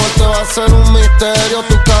 tu muerte va a ser un misterio.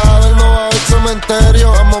 Tu cadáver no va a haber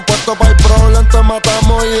cementerio. Hemos puesto para el problema, te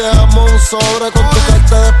matamos y dejamos un sobre. Con tu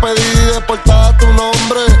carta de despedida y deportada a tu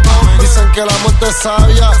nombre. Dicen que la muerte es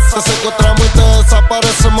sabia. Te secuestramos y te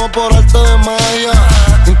desaparecemos por arte de magia.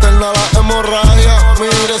 Interna la hemorragia. Mi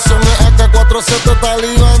dirección es AK-47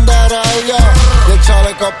 Talibán de Arabia. Y el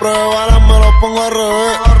chaleco a prueba de balas me lo pongo al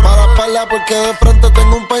revés. Para espalda porque de frente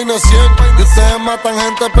tengo un peine 100. Y ustedes matan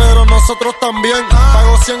gente pero nosotros también.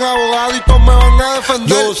 Pago 100 abogados y todos me van a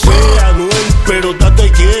defender. Yo sé, Anuel, pero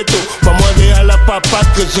estate quieto. Vamos a dejar a la papá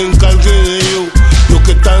que se encargue de ellos. Los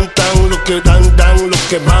que tan, los que dan, los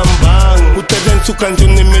que van. Ustedes en sus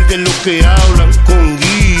canciones meten lo que hablan con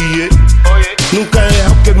Guille. Nunca he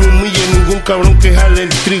dejado que me humille ningún cabrón que jale el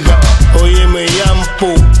triga. Oye, me llampo,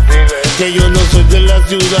 que yo no soy de la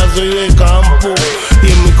ciudad, soy de campo.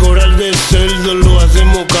 Y en mi coral de cerdo lo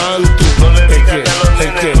hacemos canto.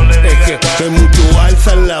 Es que mucho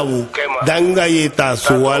alzan la boca, dan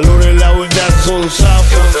galletazos, valores la verdad son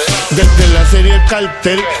zafos. Desde la serie El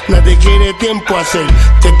Cartel, nadie quiere tiempo a hacer.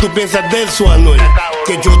 ¿Qué tú piensas de eso, Anuel?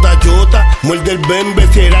 Que chota, muerde el bembe,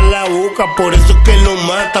 cierra la boca. Por eso es que lo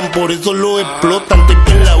matan, por eso lo explotan, te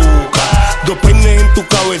en la boca. Dos peines en tu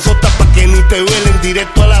cabezota pa' que ni te velen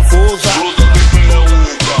directo a la fosa.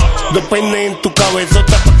 Dos peines en tu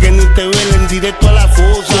cabezota pa' que ni te velen directo a la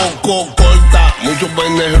fosa. Coco corta, muchos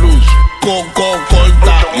peines rusos. Coco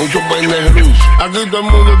corta, muchos peines rusos. Aquí todo el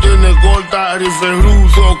mundo tiene corta, rifle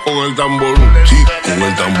ruso con el tambor. Sí, con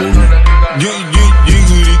el tambor.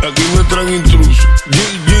 Jigiri, aquí no entran intrusos.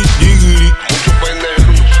 Jigiri, muchos peines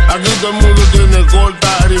rusos. Aquí todo el mundo tiene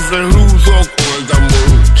corta, rifle ruso con el tambor.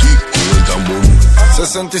 Sí, con el tambor.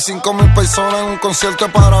 65,000 personas en un concierto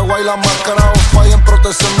de Paraguay. Las máscaras falla en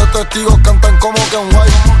protección de testigos, cantan como que en guay.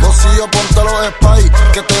 Bolsillo, ponte los spy,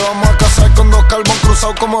 que te vamos a casar con dos carbón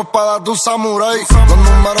cruzados como espadas de un samurái. Los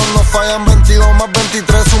números no fallan, 22 más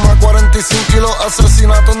 23 suma 45 y los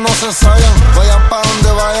asesinatos no se ensayan. Vayan pa'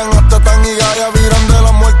 donde vayan, hasta Tan y Gaia viran de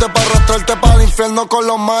la muerte para arrastrarte para el infierno con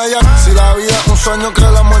los mayas. Si la vida es un sueño, que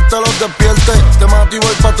la muerte los despierte. Te mato y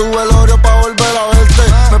voy pa' tu velorio pa' volver a verte.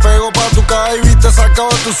 Me pego pa' tu caja y viste sacado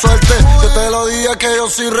de tu suerte. Yo te lo dije que yo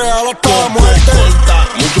soy real hasta la muerte. Corta,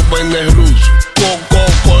 muchos peines rusos. Coco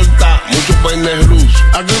corta, muchos peines rusos.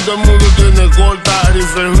 Aquí todo el mundo tiene corta,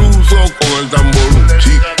 rifle ruso con el tambor.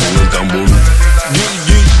 Sí, con el tambor.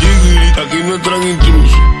 Jigiri, aquí no entran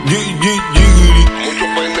intrusos. Jigiri, muchos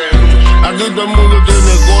peines rusos. Aquí todo el mundo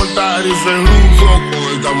tiene corta, rifle ruso con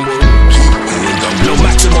el tambor. Sí, con el tambor.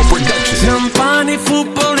 Champán y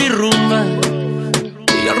fútbol y rumba.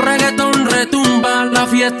 Y el reggaetón retumba. La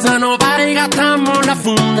fiesta no para y gastamos la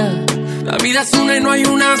funda. La vida es una y no hay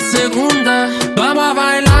una segunda. Vamos a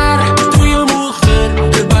bailar, tú y yo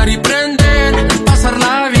mujer. El party prender,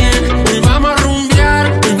 pasarla bien. Hoy vamos a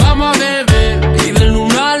rumbear, hoy vamos a beber. Y del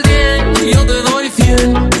 1 al 10 yo te doy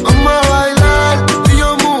 100. Vamos a bailar, tú y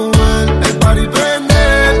yo mujer. El party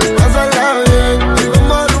prender, pasarla bien. Hoy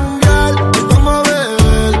vamos a rumbear, hoy vamos a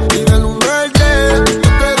beber. Y del 1 al 10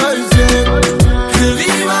 yo te doy 100. Que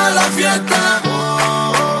viva la fiesta,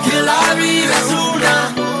 que la vida es una.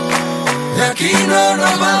 De aquí no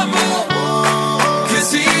nos vamos, que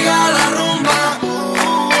siga la rumba.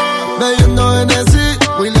 Bebiendo Hennessy,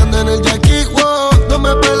 bailando en el Jackie, wow. No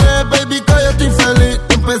me pelees, baby, que yo estoy feliz.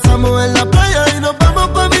 Empezamos en la playa y nos vamos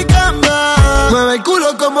pa' mi cama. Mueve el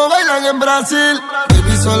culo como bailan en Brasil.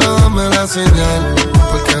 Baby, solo dame la señal,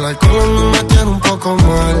 porque el alcohol me tiene un poco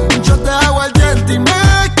mal. Yo te hago el diente y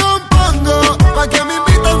me compongo, pa' que me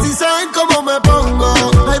invitan si saben cómo me pongo.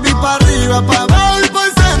 Baby, pa' arriba, pa' abajo y por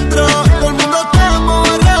el centro. Todo el mundo estamos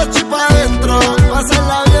borracho y pa' adentro.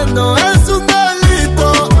 Pasarla viendo es un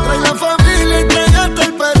delito. Trae la familia y trae hasta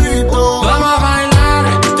el perrito. Vamos a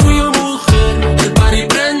bailar, tú y yo mujer. El party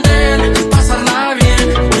prender, pasarla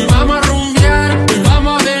bien. Hoy vamos a rumbear, hoy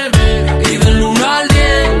vamos a beber. Y del 1 al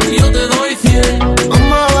 10 yo te doy 100.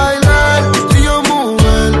 Vamos a bailar, tú y yo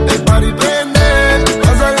mujer. El party prende,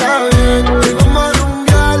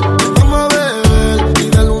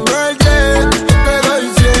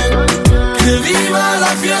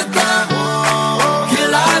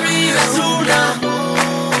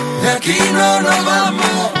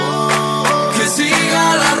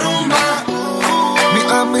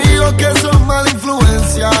 amigos que son mala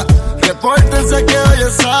influencia. Repórtense que hoy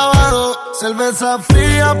es sábado. Cerveza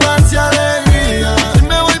fría, paz y alegría. Y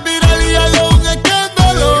me voy viral y hago un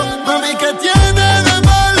escándalo. Mami, ¿qué tiene de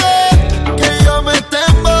malo que yo me esté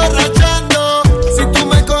emborrachando? Si tú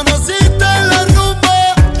me conociste en la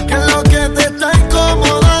rumba, ¿qué es lo que te está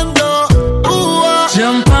incomodando?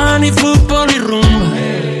 Champán y fútbol y rumba,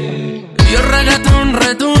 y el reggaetón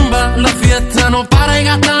retumba. La fiesta no para y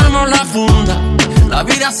gastamos la funda. La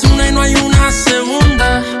vida es una y no hay una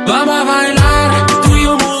segunda. Vamos a bailar, tú y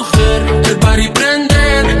yo mujer. El party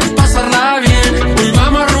prender, pasarla bien. Hoy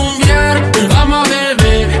vamos a rumbear, hoy vamos a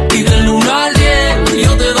beber. Y del 1 al 10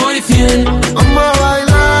 yo te doy 100. Vamos a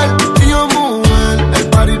bailar, tú y yo mujer. El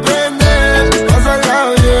party prender,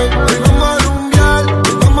 pasarla bien. Hoy vamos a rumbear,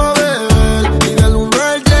 hoy vamos a beber. Y del 1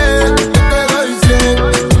 al 10 yo te doy 100.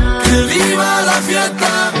 Que viva la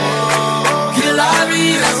fiesta, que la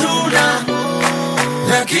vida es una.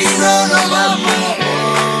 De aquí no nos vamos,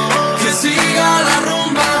 que siga la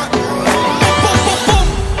rumba.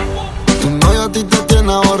 Tu novio a ti te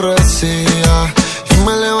tiene aborrecida y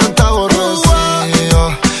me levanta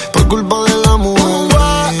aborrecida por culpa de la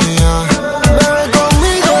mujer mía. Bebe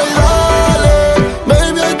conmigo y dale,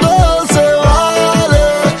 baby, hoy todo se vale.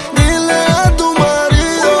 Dile a tu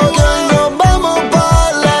marido que hoy nos vamos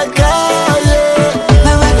pa' la calle.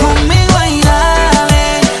 Bebe conmigo y dale,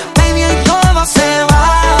 baby, hoy todo se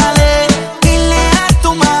vale. Dile a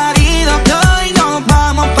tu marido que hoy nos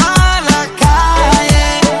vamos pa' la calle.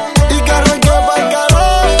 Y que arranque pa'l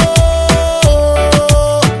carajo.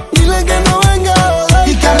 Dile que no venga a joder.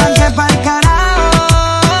 Y que arranque pa'l carajo.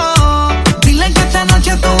 Dile que esta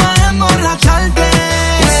noche tú vas a emborracharte.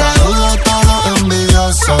 Un saludo a todos los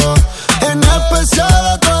envidiosos, en especial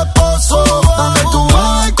a tu esposo. Donde tú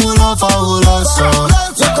vas el culo fabuloso,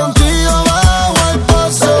 yo contigo bajo el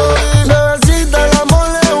pozo. Bebecita, el amor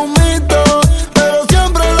es un mito, pero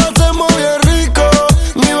siempre lo hacemos bien rico.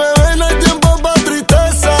 Mi bebé, no hay tiempo pa'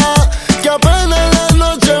 tristeza, que apenas la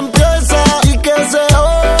noche empieza. Y que se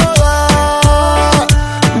joda,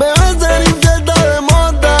 bebé, ser infiel de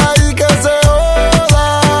moda. Y que se joda,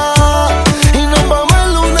 y nos vamos el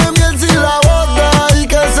lunes miel sin la bota. Y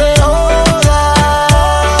que se joda,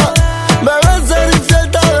 bebé, ser infiel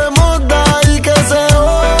de moda. Y que se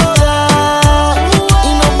joda, y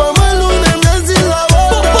nos vamos el lunes miel sin la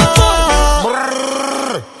bota.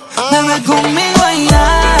 Bebe conmigo y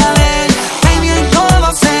dale, baby, hoy todo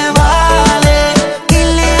se vale.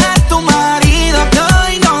 Dile a tu marido que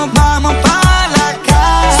hoy nos vamos pa' la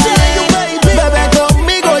calle. Bebe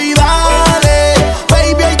conmigo y dale,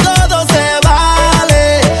 baby, hoy todo se vale.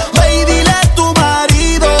 Ve y dile a tu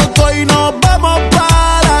marido que hoy nos vamos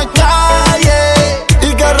pa' la calle. Y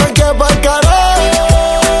que arranque pa'l carajo.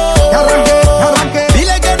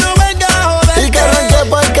 Dile que no venga a joder. Y que arranque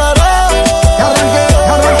pa'l carajo.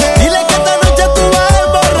 Dile que esta noche tú vas a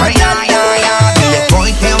emborracharte. Dile que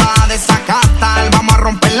hoy te vas a desacatar. Vamos a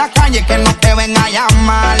romper la calle, que no te ven a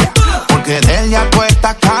llamar. Porque de él ya tú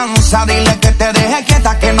estás cansa. Dile que te deje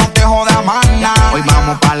quieta, que no te joda más nada. Hoy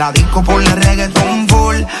vamos pa' la disco por el reggaeton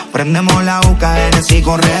full. Prendemos la UKRS y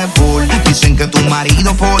con Red Bull. Dicen que tu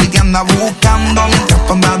marido por ahí te anda buscando, mientras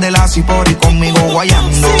tú andas de la y conmigo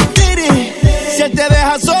guayando. Si él te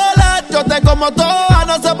deja sola, yo te como toda.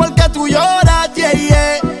 No sé por qué tú lloras, yeah,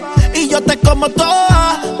 yeah. Y yo te como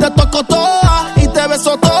toda, te toco toda y te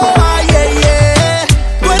beso toda, yeah, yeah.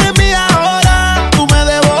 Tú eres mía ahora, tú me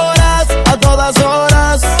devoras a todas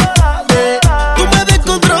horas, yeah. Tú me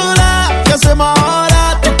descontrolas, ¿qué hacemos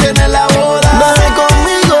ahora? Tú tienes la boda. Ven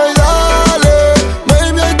conmigo y dale,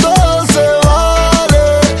 baby, hoy todo se vale.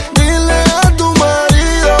 Dile a tu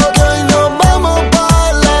marido que hoy nos vamos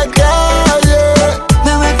pa' la calle.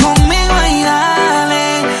 Bebe conmigo y dale,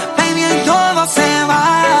 baby, hoy todo se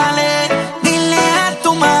vale. Dile a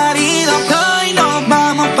tu marido que hoy nos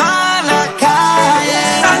vamos pa' la calle.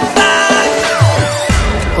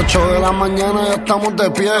 8 de la mañana ya estamos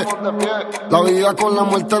de pie. La vida con la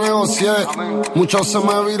muerte negocié. Muchos se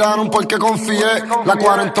me viraron porque confié. La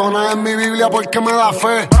cuarentona es mi Biblia porque me da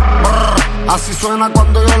fe. Así suena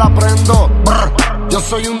cuando yo la prendo. Yo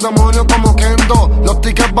soy un demonio como Kendo. Los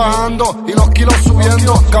tickets bajando y los kilos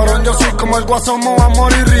subiendo. Cabrón, yo soy como el guasón, me voy a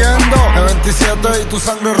morir riendo. E27 y tu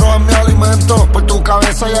sangre roja es mi alimento. Por tu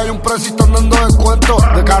cabeza ya hay un precio y están dando descuento.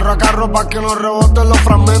 De carro a carro pa' que no reboten los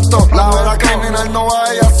fragmentos. La hora criminal no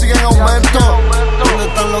va, ella sigue en aumento. ¿Dónde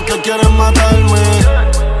están los que quieren matarme?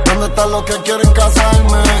 ¿Dónde están los que quieren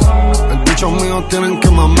casarme? El bicho mío tienen que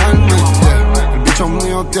mamarme, yeah. El bicho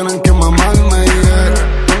mío tienen que mamarme, yeah.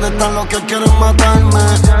 ¿Dónde están los que quieren matarme?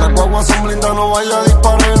 Las guaguas son blindas, no vaya a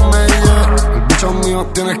dispararme, yeah. El bicho bicho mío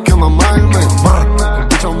tienes que mamarme. El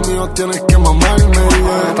bicho mío tienes que mamarme.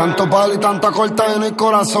 Yeah. Tanto palo y tanta corta en el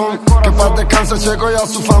corazón. Que paz descanse Checo y a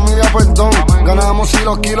su familia perdón. Ganamos y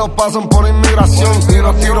los kilos pasan por inmigración. Y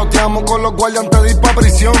nos tiroteamos con los guardias antes de ir pa'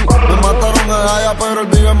 prisión. Me mataron de Jaya, pero él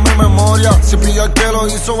vive en mi memoria. Si pilla el que lo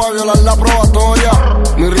hizo va a violar la probatoria.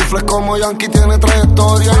 Mi rifle es como Yankee, tiene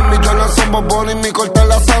trayectoria. Y mis Jordan son bombones y mi corta es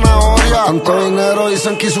la zanahoria. Tanto dinero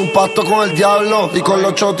dicen que hizo un pacto con el diablo. Y con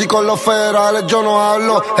los chotis y con los federales yo no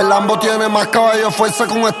hablo. El Lambo tiene más caballo, fuerza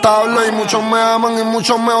que un establo. Y muchos me aman y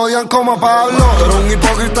muchos me odian como a Pablo. Pero un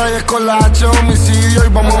hipócrita y es con la H homicidio. Y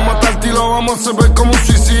vamos a matarte y lo vamos a hacer ver como un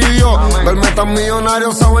suicidio. Verme tan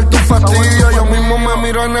millonario se ha vuelto un fastidio. Yo mismo me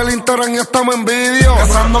miro en el Instagram y hasta me envidio.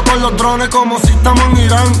 Cazando con los drones como si estamos en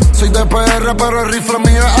Irán. Soy de PR pero el rifle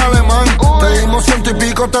mío es alemán. Te dimos 100 y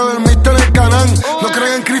pico, te dormiste en el canal. No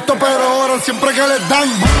creen en Cristo pero oran siempre que les dan.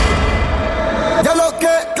 Ya lo que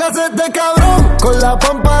clases de cabrón. Con la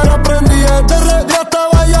pámpara prendida de red y hasta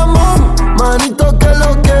Bayamón. Manito que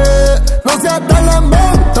lo que no sea tan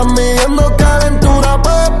lambón. Están midiendo calentura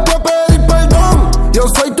pa' pedir perdón. Yo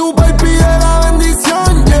soy tu baby de la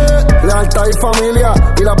bendición, yeah. Lealtad y familia.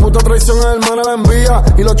 Y la puta traición es hermana la envía.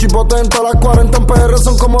 Y los chipotes en todas las 40 en PR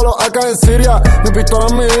son como los AK en Siria. Mi pistola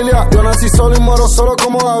es mi Biblia. Yo nací solo y muero solo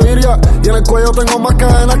como Gaviria. Y en el cuello tengo más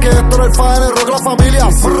cadenas que Héctor el Faja en el rock la familia.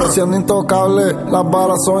 Siendo intocable, las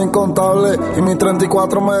balas son incontables. Y mi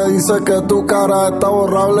 34 me dice que tu cara está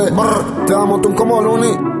borrable. Te damos tú como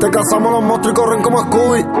Looney. Te cazamos los monstruos y corren como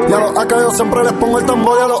Scooby. Y a los AK yo siempre les pongo el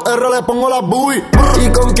tambor y a los R les pongo las boobies. ¿Y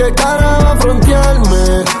con qué cara va a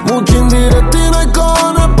frontearme? Mucho indirecto y no hay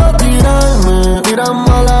cojones pa' tirarme. Tiran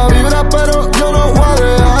mala vibra pero yo no voy a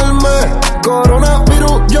dejarme.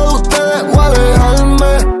 Coronavirus yo de ustedes voy a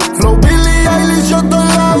alejarme. Flow Billy Eilish yo estoy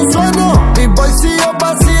la sueno. Mi bolsillo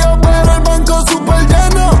vacío pero el banco súper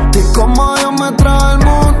lleno. Y como yo me trajo al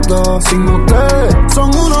mundo sin ustedes. Son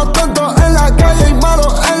unos tontos en la calle y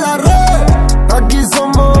malos en la red. Aquí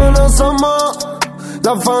somos, no somos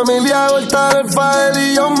la familia vuelta del Fael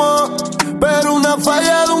y yo mo. Pero una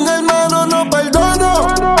falla de un hermano no perdono.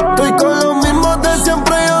 Estoy con los mismos de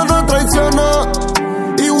siempre, yo no traiciono.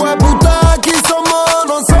 Y hueputa, aquí somos,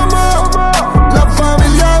 no somos la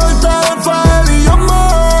familia vuelta del Fael y yo mo.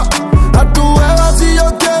 A tu beba si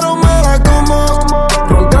yo quiero me la como.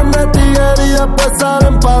 Roncan de tigre y después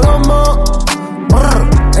salen palomos.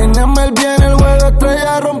 En ML viene el juego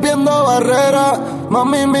estrella rompiendo barreras.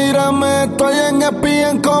 Mami, mírame, estoy en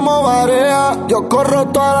ESPN como Barea. Yo corro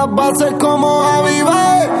todas las bases como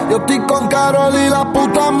Avive. Yo estoy con Karol y las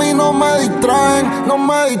putas a mí no me distraen, no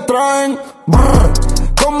me distraen.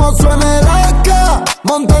 Como suena el AK,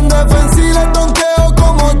 montan defensiles, donqueo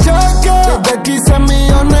como Chaca. Desde 15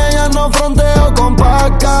 millones ya no fronteo con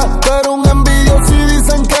Paca. Pero un envidioso y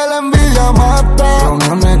dicen que la envidia mata.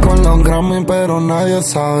 Reuniones con los Grammy pero nadie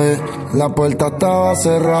sabe. La puerta estaba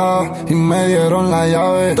cerrada y me dieron la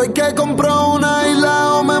llave. Estoy que compro una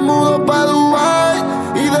isla o me mudo pa' Dubai.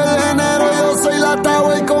 Y de enero yo soy la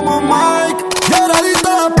Tower como Mike. Y ahora adicto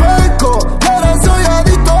a Perco, y ahora soy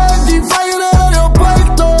adicto a G5 en el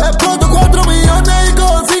aeropuerto. Exploto 4 millones y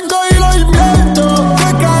con 5 y lo invierto.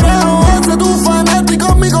 ¿Qué carajo hace tu fanático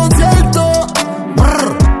en mi concierto?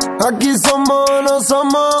 Aquí somos, no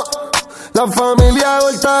somos la familia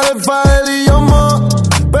vuelta del Fael y yo mo.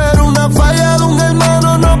 Pero una falla de un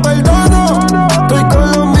hermano no perdono. Estoy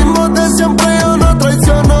con los mismos de siempre, yo no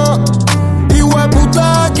traiciono. Y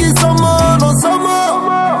hueputa, aquí somos, no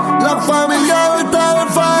somos la familia vuelta del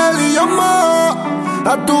Fael y yo mo.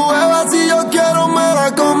 A tu beba si yo quiero me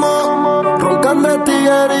la como. Roncan de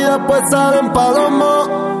tigre y después salen palomos.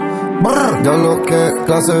 Yo lo que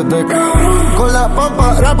clases de con la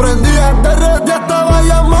pampa reprendida de red ya estaba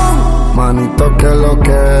Bayamón. Manito que lo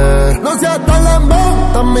que no sea tan lambón.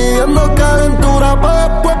 Están midiendo calentura pa'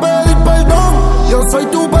 después pedir perdón. Yo soy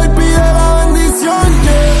tu baby de la bendición,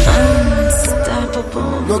 yeah.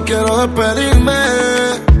 No quiero despedirme,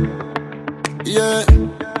 yeah.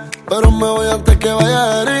 Pero me voy antes que vaya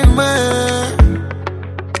a herirme,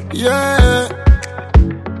 yeah.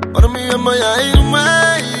 Por mí bien voy a irme,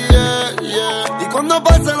 yeah, yeah. Y cuando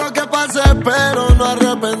pase lo que pase espero no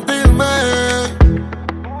arrepentirme.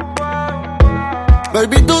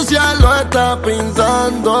 Baby, tu cielo está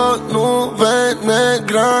pintando nubes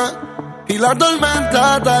negras. Y la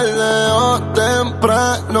tormenta tarde o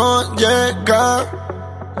temprano llega.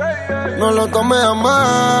 No lo tomes a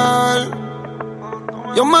mal.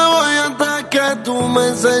 Yo me voy antes que tú me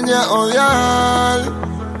enseñes a odiar.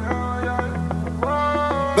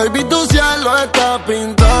 Baby, tu cielo está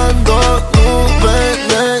pintando nubes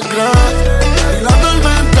negras. Y la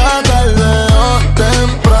tormenta tarde o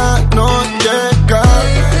temprano llega.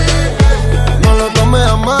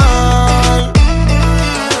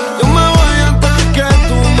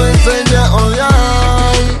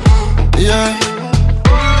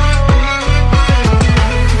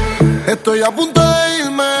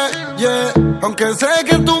 Aunque sé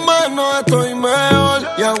que en tu mano estoy mejor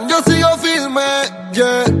y aún yo sigo firme,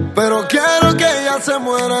 yeah. Pero quiero que ella se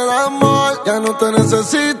muera de amor. Ya no te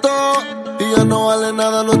necesito y ya no vale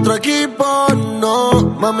nada nuestro equipo, no.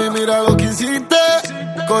 Mami, mira lo que hiciste.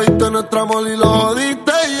 Cogiste nuestro amor y lo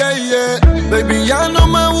jodiste, yeah, yeah. Baby, ya no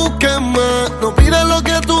me busques más. No pides lo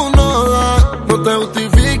que tú no das. No te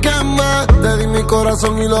justifiques más. Te di mi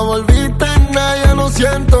corazón y lo volviste en nada. Ya no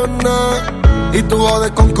siento nada. Y tú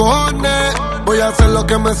jodes con cojones. Voy a hacer lo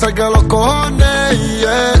que me salga a los cojones,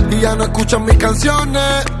 yeah. Y ya no escuchas mis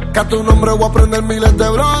canciones. Que a tu nombre voy a prender miles de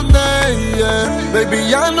brones, yeah. Baby,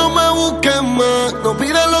 ya no me busques más. No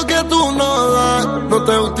pides lo que tú no das. No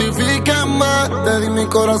te justifiques más. Te di mi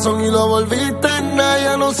corazón y lo volviste en nada.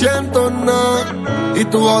 Ya no siento nada. Y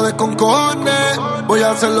tú jodes con cojones. Voy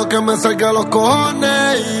a hacer lo que me salga a los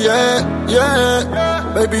cojones, yeah,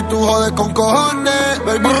 yeah. Baby, tú jodes con cojones.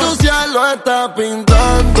 Baby, tu cielo está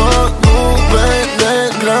pintando nubes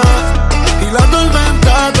negras. Y la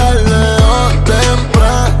tormenta tarde o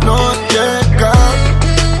temprano llega.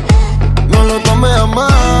 No lo tomes a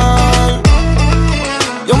mal.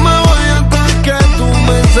 Yo me voy antes que tú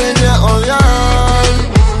me enseñes a odiar.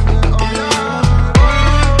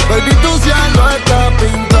 Baby, tu cielo está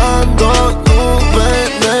pintando nubes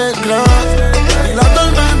negras. Y la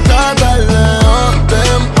tormenta tarde o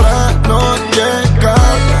temprano llega.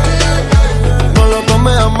 No lo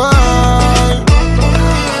tomes a mal.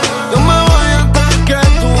 Yo me voy antes que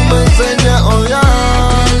tú me enseñes a odiar,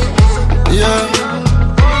 yeah.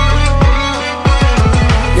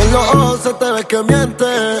 Y en los ojos se te ve que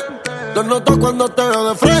mientes. Lo noto cuando te veo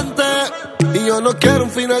de frente. Y yo no quiero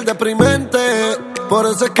un final deprimente. Por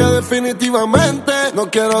eso es que definitivamente no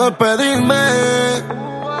quiero despedirme,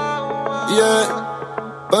 yeah.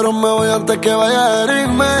 Pero me voy antes que vaya a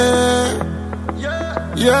herirme,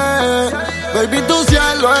 yeah. Baby, tu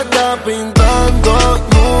cielo está pintado.